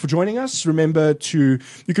much for joining us. Remember you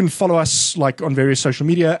can follow us like on various social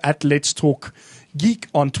media at Let's Talk Geek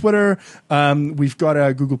on Twitter. We've got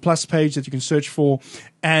a Google Plus page that you can search for,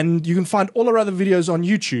 and you can find all our other videos on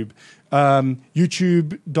YouTube.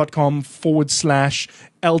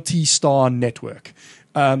 youtube.com/LT Star Network.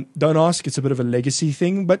 Don't ask, it's a bit of a legacy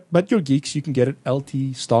thing, but you're geeks, you can get it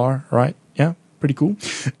LT Star, right? Yeah. Pretty cool.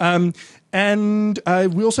 And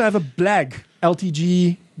we also have a blag,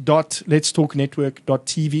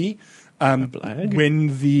 ltg.letstalknetwork.tv.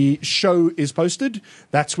 When the show is posted,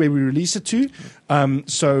 that's where we release it to.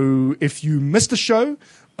 So if you missed the show,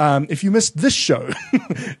 if you missed this show,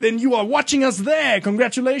 then you are watching us there.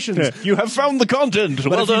 Congratulations. You have found the content.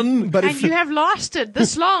 Well done. And you have lasted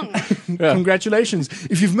this long. Congratulations.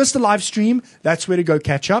 If you've missed the live stream, that's where to go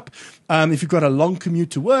catch up. If you've got a long commute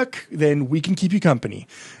to work, then we can keep you company.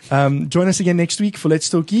 Join us again next week for Let's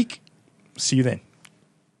Talk Geek. See you then.